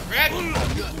 Kiri. Grab him.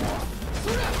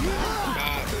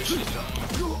 God, this shit is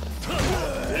annoying.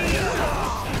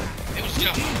 It was get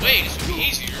out my way. This would be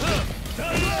easier.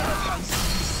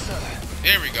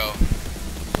 There we go.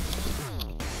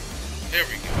 There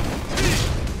we go.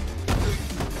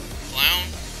 Clown.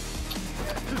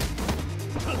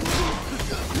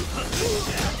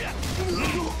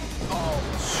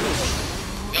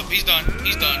 Yep, he's done.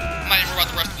 He's done. I'm not even worried about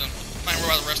the rest of them. I'm not even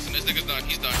worried about the rest of them. This nigga's done.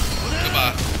 He's done.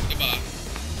 Goodbye. Goodbye.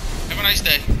 Have a nice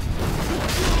day.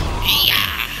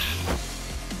 Yeah.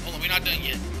 Hold on, we're not done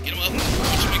yet. Get him up.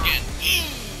 Punch him again.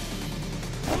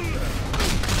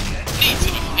 Knee to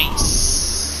the face.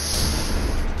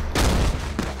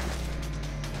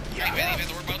 Yeah, you have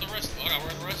to worry about the rest. Oh, I gotta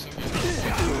worry about the rest of it.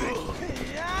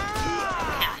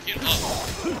 Here, get up.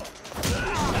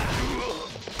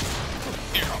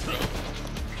 Here, bro.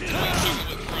 Get him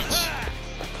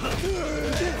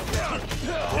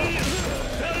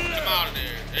out of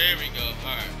there. There we go.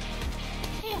 Alright.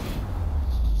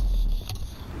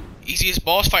 Easiest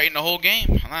boss fight in the whole game.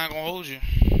 I'm not gonna hold you.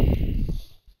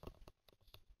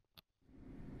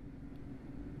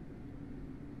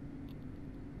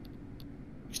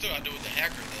 You still gotta do it with the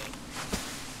hacker though.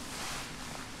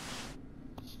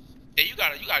 Yeah, you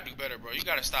gotta do better, bro. You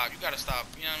gotta stop. You know what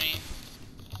I mean?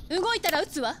 動いたら撃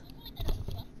つわ。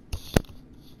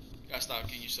You gotta stop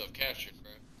getting yourself captured,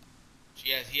 bro.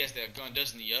 He has that gun,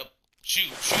 doesn't he? Yup.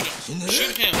 Shoot him.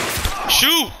 Shoot him.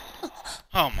 Shoot!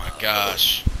 Oh my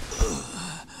gosh.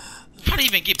 How did he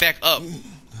even get back up?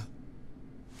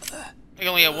 He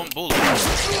only had one bullet.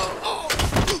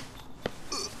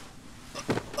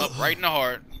 Up right in the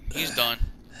heart. He's done.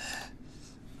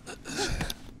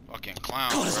 Fucking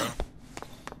clown, bro.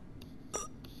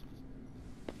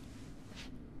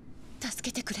 助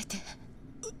けてくれて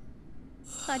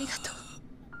ありがとう。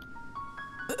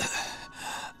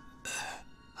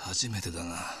初めてだ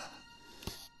な。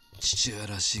父親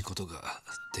らしいことが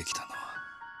できたのは。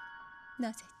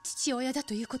なぜ父親だ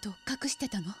ということを隠して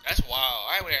たの？ That's wild.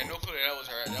 I had no clue that was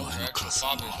her actual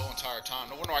father this whole entire time.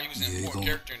 No wonder why he was an important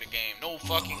character in the game. No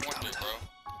fucking wonder, bro.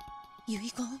 遺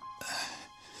言？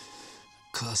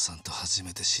母さんと初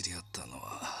めて知り合ったの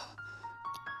は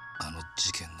あの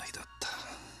事件の日だった。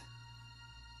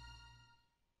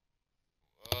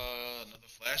Another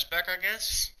flashback, I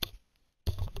guess.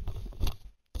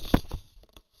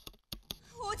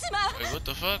 Wait, what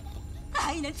the fuck?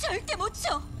 아이는 절대 못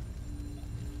줘.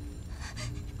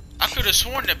 I could have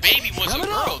sworn the baby was a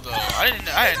girl though.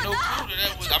 I had no clue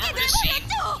that was. I remember this scene.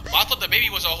 But I thought the baby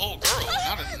was a whole girl,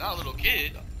 not a little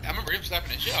kid. I remember him slapping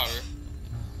the shit out of her.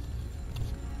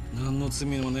 何の罪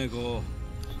もねえ子を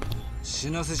死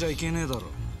なせちゃいけねえだろ。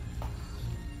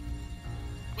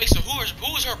 Wait, so who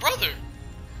is her brother?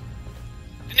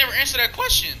 They never answered that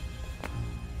question.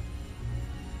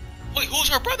 Wait, who's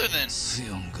her brother then? ス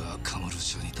ヨンがカムル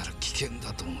町にいたら危険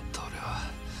だと思った俺は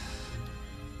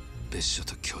別所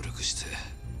と協力して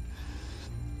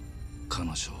彼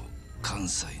女を関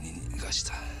西に逃がし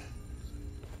た。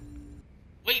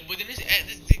 Wait, but then I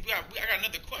got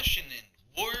another question then.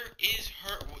 Where is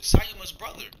Sayuma's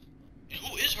brother? And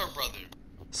who is her brother?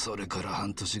 それから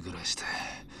半年ぐらいして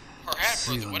Her half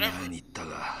スヨ brother, ンに whatever. 会いに行った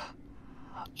が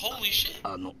Holy shit.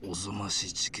 あのおぞまし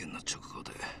い事件の直後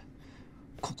で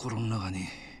心の中に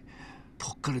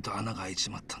ぽっかりと穴が開いち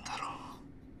まったんだろう。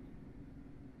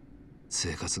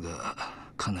生活が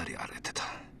かなり荒れてた。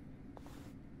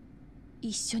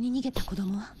一緒に逃げた子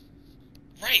供は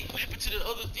Right, what happened to the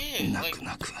other thing? 泣く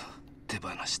泣く手放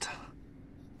した。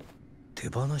手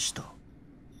放した。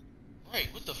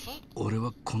 Right, what the fuck? 俺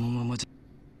はこのままじ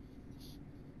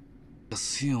ゃ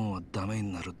スヨンはダメ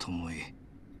になると思い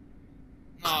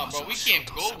Nah, bro, we can't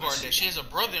go guard that. She has a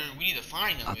brother and we need to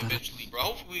find him eventually, bro.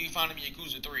 Hopefully we find him in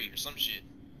Yakuza 3 or some shit.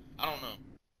 I don't know.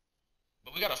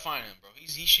 But we gotta find him, bro.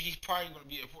 He's probably gonna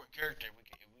be an important character.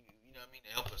 You know what I mean?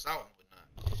 To help us out and whatnot.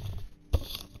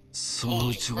 その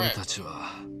うち俺たち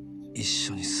は一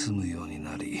緒に住むように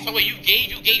なり So wait, you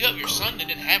gave up your son and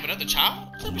then have another child?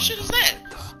 What type of shit is that?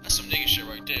 That's some nigga shit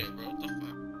right there, bro. What the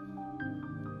fuck?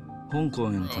 香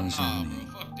港への単身に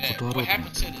That. 断ろ What うと思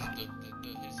っ happened て to んだ。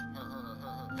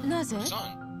なぜ her son?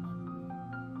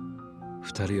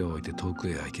 二人を置いて遠く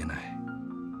へは行けない。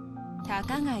た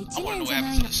かが I 1 wanna know 年じ what ゃな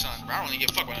happened い to の the son, bro. I don't really give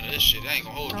a fuck about none of this shit. I ain't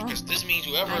gonna hold you because this means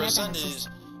whoever her son is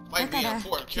might be an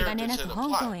important character to the plot.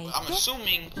 But I'm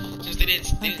assuming since they didn't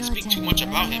speak too much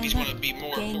about him, he's gonna be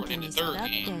more 元 important 気 in the に third 育って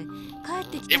game.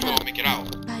 帰ってき If た we'll ら make it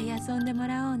out. いっぱい遊んでも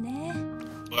らおうね。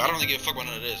 But I don't really give a fuck about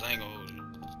none of this. I ain't gonna hold you.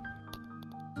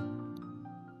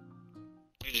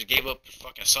 You just gave up your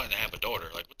fucking son to have a daughter.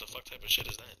 Like, what the fuck type of shit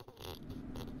is that?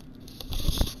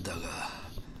 だが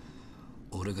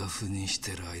俺が赴任し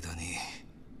てる間に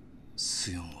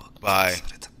スヨンは By 殺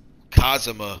された。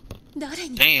 Kazuma. 誰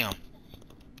に Damn.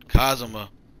 Kazuma.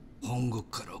 本国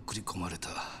から送り込まれた。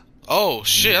 Oh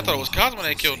shit, I thought it was Kazuma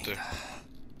that killed her.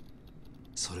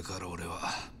 それから俺は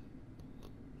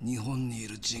日本にい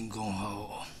る人言派を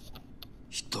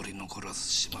一人残らず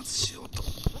始末しよう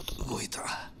と動い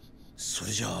た。そ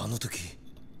れじゃああの時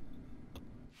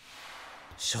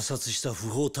射殺した不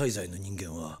法滞在の人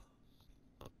間は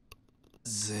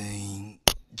全員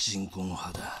人言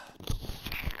派だ。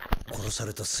殺さ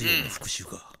れたスヨンの復讐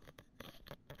か。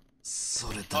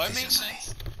それ Oh, だ it けじ makes ゃない。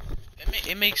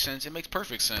 sense. It makes sense. It makes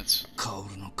perfect sense. カオ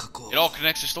ルの過去 It all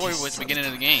connects the story with the beginning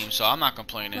of the game, so I'm not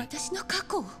complaining. 私の過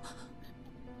去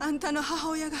あんたの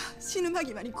母親が死ぬ間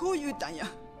際にこう言うたんや。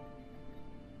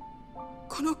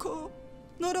この子を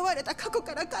呪われた過去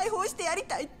から解放してやり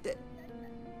たいって。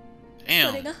そ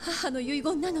れ Damn. が母の遺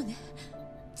言なのね。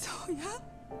そうや。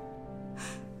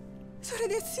それ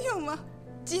でスヨンは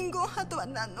人言派とは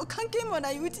何の関係も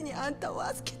ないうちにあんたを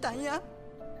預けたんや。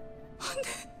ほんで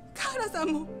カーラさん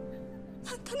も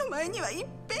あんたの前には一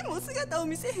遍も姿を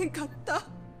見せへんかった。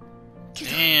け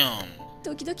ど Damn.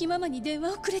 時々ママに電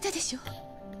話をくれたでしょ。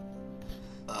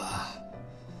ああ。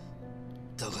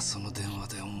だがその電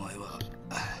話でお前は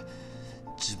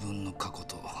自分の過去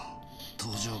と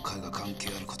登場会が関係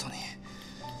あることに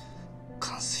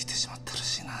感づいてしまったら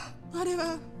しいな。あれ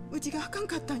はうちがあかん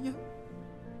かったんや。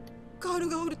カール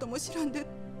がおるとも知らんで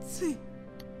つい。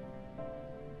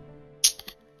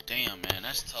Damn, man,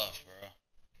 that's tough, bro.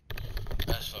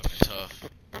 That's fucking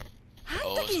tough.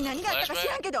 あん時に何があったか知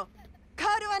らんけど、カ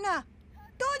ールはな、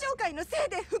登場会のせい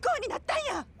で不幸になったん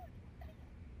や。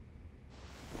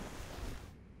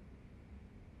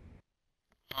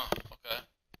Huh, okay.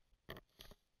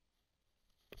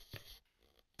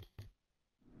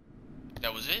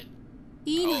 That was it?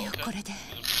 いいのよ Oh, okay. これで。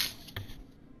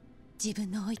自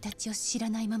分の生い立ちを知ら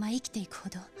ないまま生きていくほ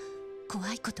ど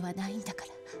怖いことはないんだか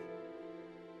ら。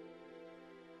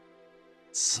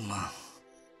すま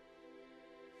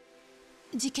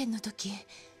ん。事件の時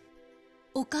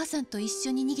お母さんと一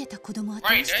緒に逃げた子供はど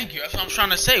う Right, した thank you. That's what I'm trying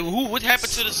to say. What happened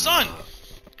to the son?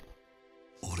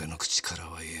 俺の口から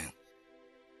は言えん。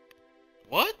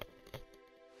 What?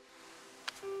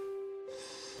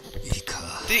 いいか。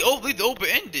 They open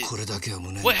ended. これだけは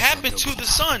胸に What 刻んで happened お to くんだ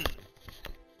the son?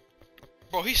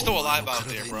 Bro, he's still alive out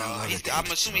there, bro.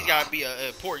 I'm assuming he's gotta be an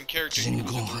important character in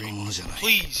Yakuza 3.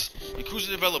 Please, Yakuza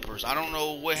developers, I don't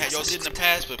know what y'all did in the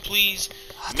past, but please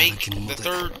make the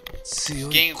third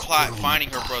game plot finding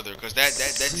her brother, because that's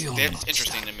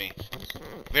interesting to me.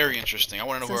 Very interesting. I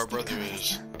want to know who her brother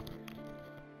is.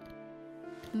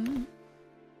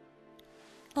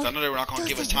 I know they were not gonna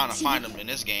give us time to find him in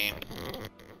this game.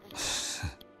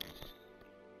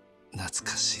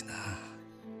 懐かしいな。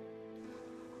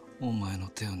お前の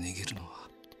手を握るの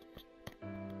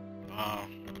は。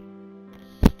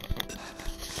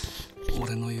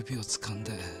俺の指を掴ん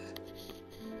で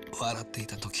笑ってい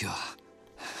た時は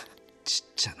ちっ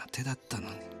ちゃな手だったの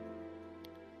に。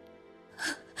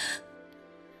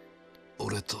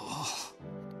俺と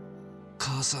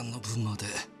母さんの分まで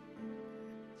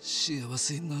幸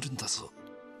せになるんだぞ。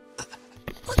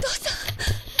お父さん。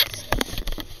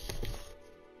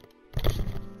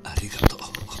ありがとう。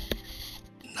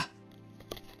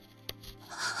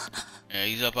Yeah,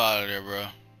 he's up out of there, bro.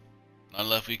 Not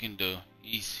left we can do.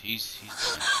 He's done.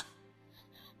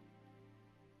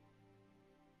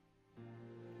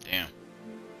 Damn.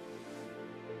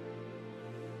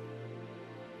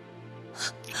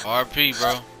 RP,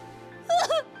 bro.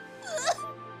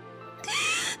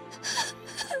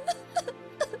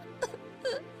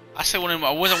 I said one of them.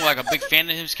 I wasn't like a big fan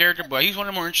of his character, but he's one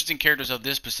of the more interesting characters of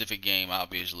this specific game.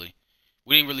 Obviously,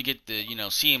 we didn't really get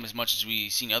to see him as much as we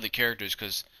seen other characters,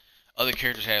 because other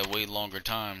characters had way longer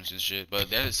times and shit. But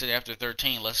that said, after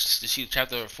 13, let's see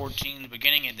chapter 14 in the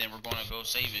beginning, and then we're gonna go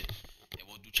save it, and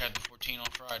we'll do chapter 14 on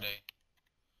Friday.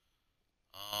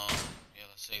 Yeah,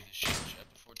 let's save this shit.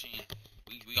 Chapter 14.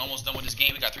 We almost done with this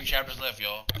game. We got 3 chapters left,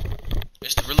 y'all.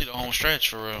 It's really the home stretch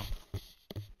for real.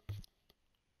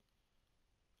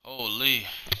 Holy.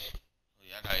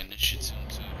 Yeah, I got in this shit soon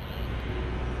too.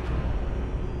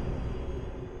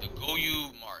 The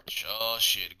Goyu March. Oh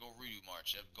shit, the Goryu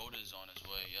March. Yep, Goda is on his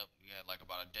way. Yep, we had like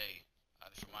about a day,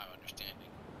 from my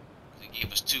understanding. They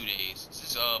gave us 2 days. Is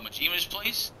this Majima's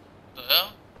place? What the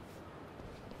hell?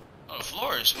 Oh, the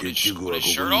florist with his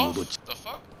shirt off? What the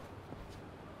fuck?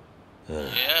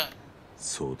 Yeah.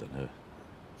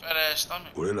 Fat ass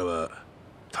stomach. 俺らは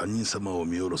他人様を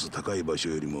見下ろす高い場所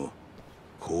よりも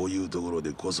こういうところ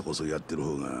でこそこそやってる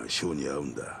方が性に合う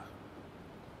んだ。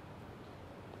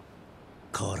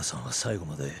河原さんは最後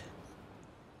まで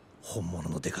本物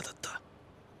のデカだった。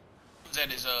Was that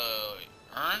his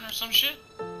urn or some shit?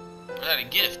 Or was that a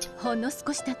gift? ほんの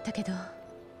少しだったけど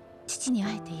父に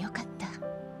会えてよかった。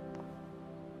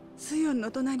スヨン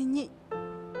の隣に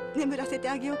眠らせて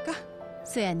あげようか。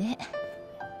そやね。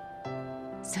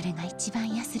それが一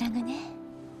番安らぐね。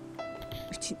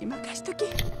うちに任しとき。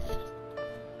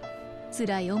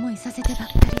辛い思いさせてばっ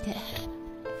かりで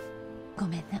ご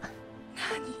めんな。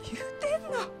何言うてん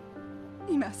の。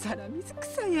今さら水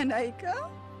臭いやないか。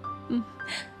うん。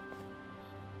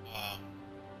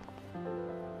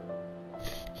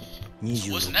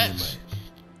26年前、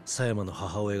狭山の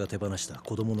母親が手放した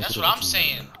子供のことが気に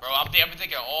なる。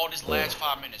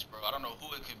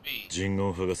人言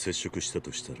派が接触した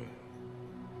としたら、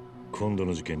今度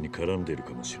の事件に絡んでいる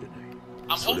かもしれない。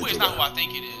それとだ、うち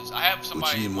に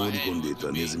潜り込んでいた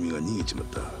ネズミが逃げちまっ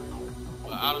た。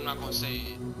ま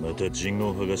た人言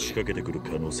派が仕掛けてくる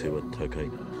可能性は高い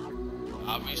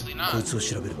な。こいつを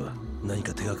調べれば何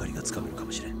か手がかりがつかめるか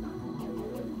もしれん。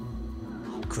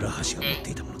倉橋が持っ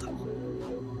ていたものだ。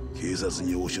警察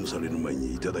に押収される前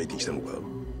にいただいてきたのか。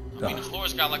ああ、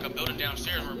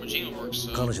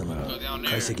彼女なら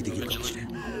解析できるかもしれん。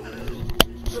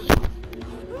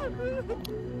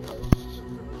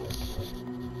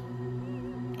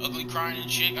Ugly crying and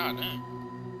shit, god damn.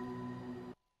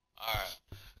 Alright.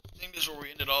 I think this is where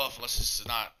we ended off, unless it's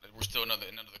not. We're still another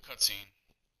cutscene.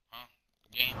 Huh?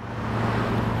 Game?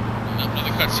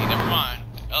 Another cutscene, never mind.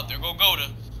 Oh, there go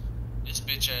Goda. This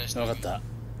bitch ass. 分かった。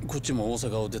こっちも大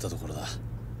阪を出たところだ。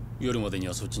夜までに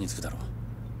はそっちに着くだろう。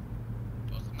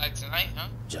Tonight, huh?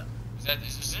 じゃあ。Is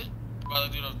this it?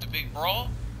 About to do the big brawl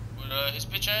with his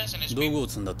bitch ass and his. 道具を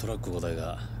積んだトラック5台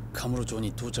がカムロ町に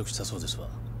到着したそうですわ。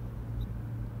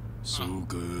そう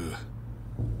か。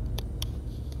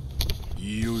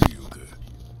いよいよか。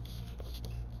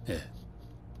ええ。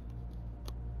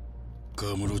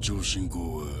カムロ町侵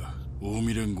攻は近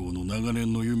江連合の長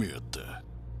年の夢やった。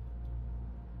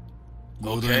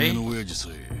5代目の親父さ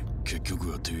え結局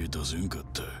は手出せんかっ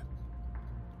た。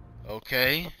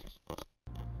Okay.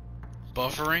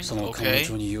 Buffering? そのカムロ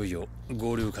町にいよいよ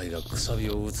合流会がくさび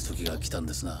を打つ時が来たん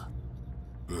ですな。あ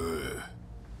あ。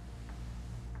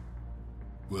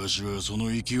わしはその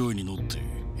勢いに乗って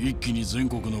一気に全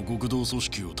国の極道組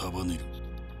織を束ねる。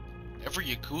そ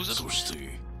し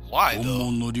て Why though?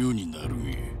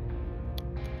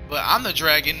 But I'm the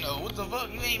dragon. Oh, what the fuck?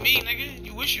 You ain't me, nigga.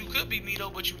 You wish you could be me though,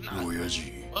 but you not.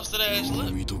 Busted ass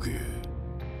lip.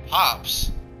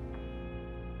 Pops.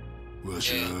 Yeah. Who's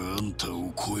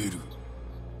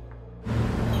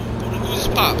his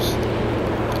pops? Who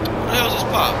the hell's his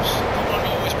pops? I wanna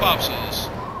know who his pops is.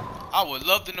 I would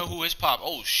love to know who his pop.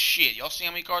 Oh shit, y'all see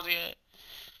how many cars he had?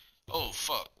 Oh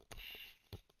fuck.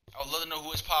 I would love to know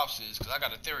who his pops is, cause I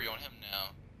got a theory on him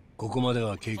now. What the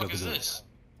fuck is this?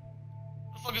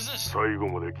 What the fuck is this? What is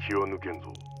this?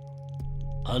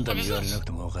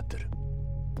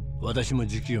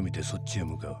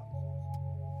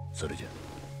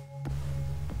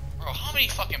 Bro, how many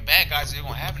fucking bad guys are they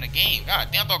gonna have in the game?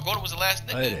 God damn, I thought Goda was the last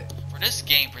nigga for this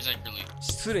game particularly.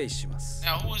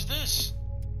 Now who is this?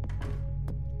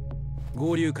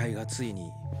 合流会がつい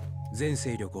に全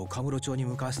勢力をカムロ町に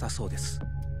向かわせたそうです。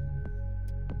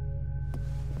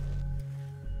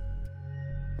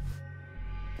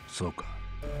そうか。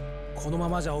このま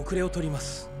まじゃ遅れを取りま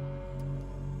す。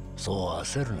そう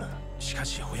焦るな。しか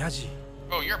し親父。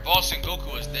Bro, your boss in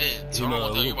Goku is dead. So I don't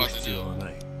know what you're about to do.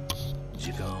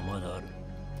 時間はまだある。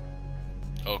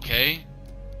Okay.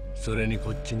 それに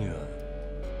こっちには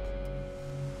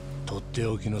とって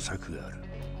おきの策がある。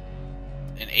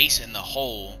An ace in the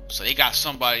hole, so they got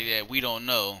somebody that we don't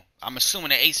know. I'm assuming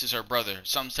that Ace is her brother.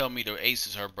 Some tell me the Ace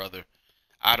is her brother.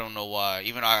 I don't know why.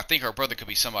 Even though I think her brother could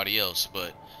be somebody else,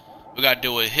 but we gotta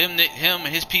do it him and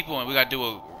his people, and we gotta do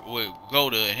it with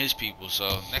Goda and his people. So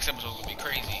next episode's gonna be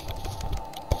crazy.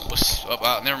 What's up?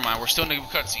 Never mind. We're still in the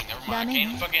cutscene. Never mind. I can't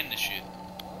even fucking end this shit.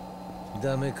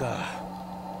 ダメか。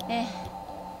ええ。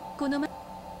このマ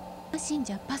シン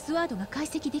じゃパスワードが解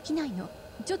析できないの。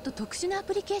ちょっと特殊なア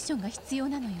プリケーションが必要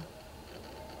なのよ。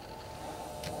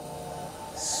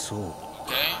そう。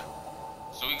Okay.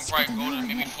 So we can probably go to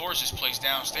maybe Floris's place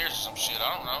downstairs or some shit.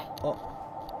 I don't know.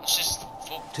 Let's just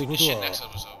focus on this shit next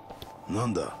episode. な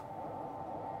んだ。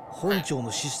本庁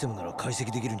のシステムなら解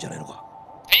析できるんじゃないのか。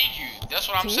Thank you. That's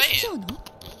what I'm saying.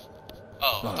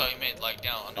 Oh, I thought you meant like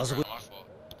down underground. My fault.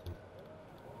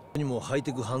 にもハイ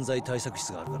テク犯罪対策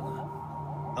室があるからな。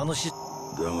あのシだ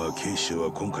が警視庁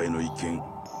は今回の一件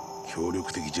協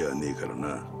力的じゃねえから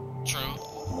な。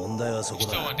問題はそこ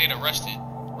だ。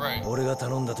俺が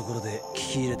頼んだところで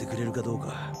聞き入れてくれるかどう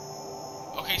か。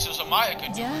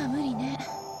じゃあ無理ね。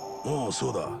ああ、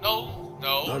そうだ。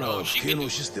なら不敬の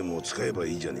システムを使えば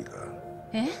いいじゃねえか。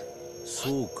え？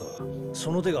そうか。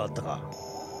その手があったか。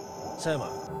佐山、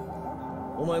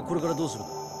お前これからどうするの？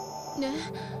ね、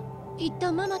一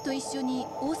旦ママと一緒に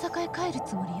大阪へ帰る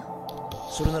つもりよ。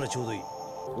それならちょうどいい。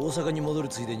大阪に戻る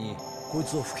ついでにこい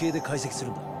つを不敬で解析す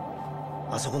るんだ。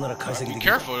あそこなら解析でき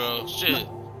る。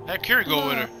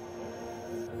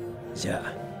じゃ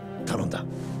あ頼んだ。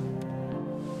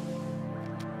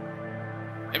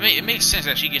It makes sense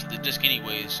that she gets the disc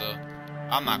anyway, so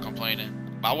I'm not complaining.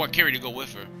 But I want Carrie to go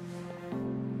with her.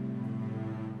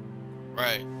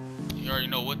 Right. You already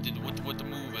know what the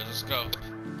move is. Let's go.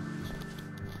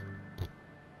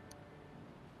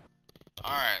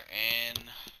 Alright, and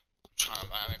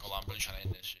I ain't gonna lie, I'm really trying to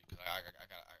end this shit because I gotta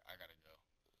go. I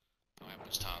don't have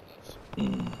much time left.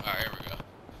 Alright, here we go.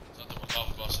 Something was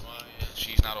off about somebody.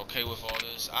 She's not okay with all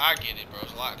this. I get it, bro.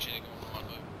 There's a lot of shit going on,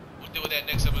 but we'll deal with that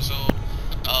next episode.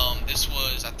 This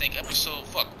was, I think, episode,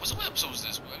 what episode was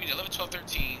this? We did 11, 12,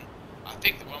 13. I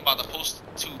think the one I'm about to post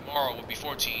tomorrow will be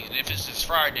 14. And if it's this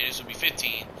Friday, this will be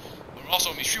 15. But we're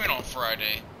also going to be streaming on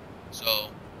Friday. So,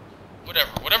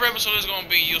 whatever episode is going to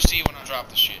be, you'll see when I drop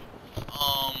the shit.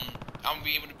 I'm going to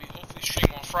be able to hopefully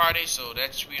stream on Friday, so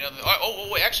that should be another,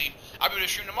 wait, actually, I'll be able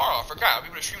to stream tomorrow. I forgot, I'll be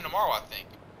able to stream tomorrow, I think.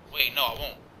 Wait, no, I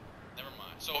won't. Never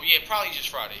mind. So, yeah, probably just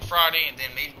Friday, and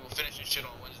then maybe we'll finish this shit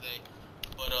on Wednesday.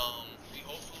 But, we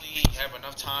hopefully have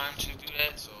enough time to do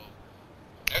that, so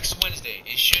next Wednesday,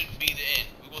 it should be the end.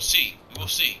 We will see.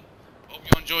 Hope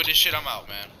you enjoyed this shit. I'm out,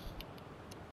 man.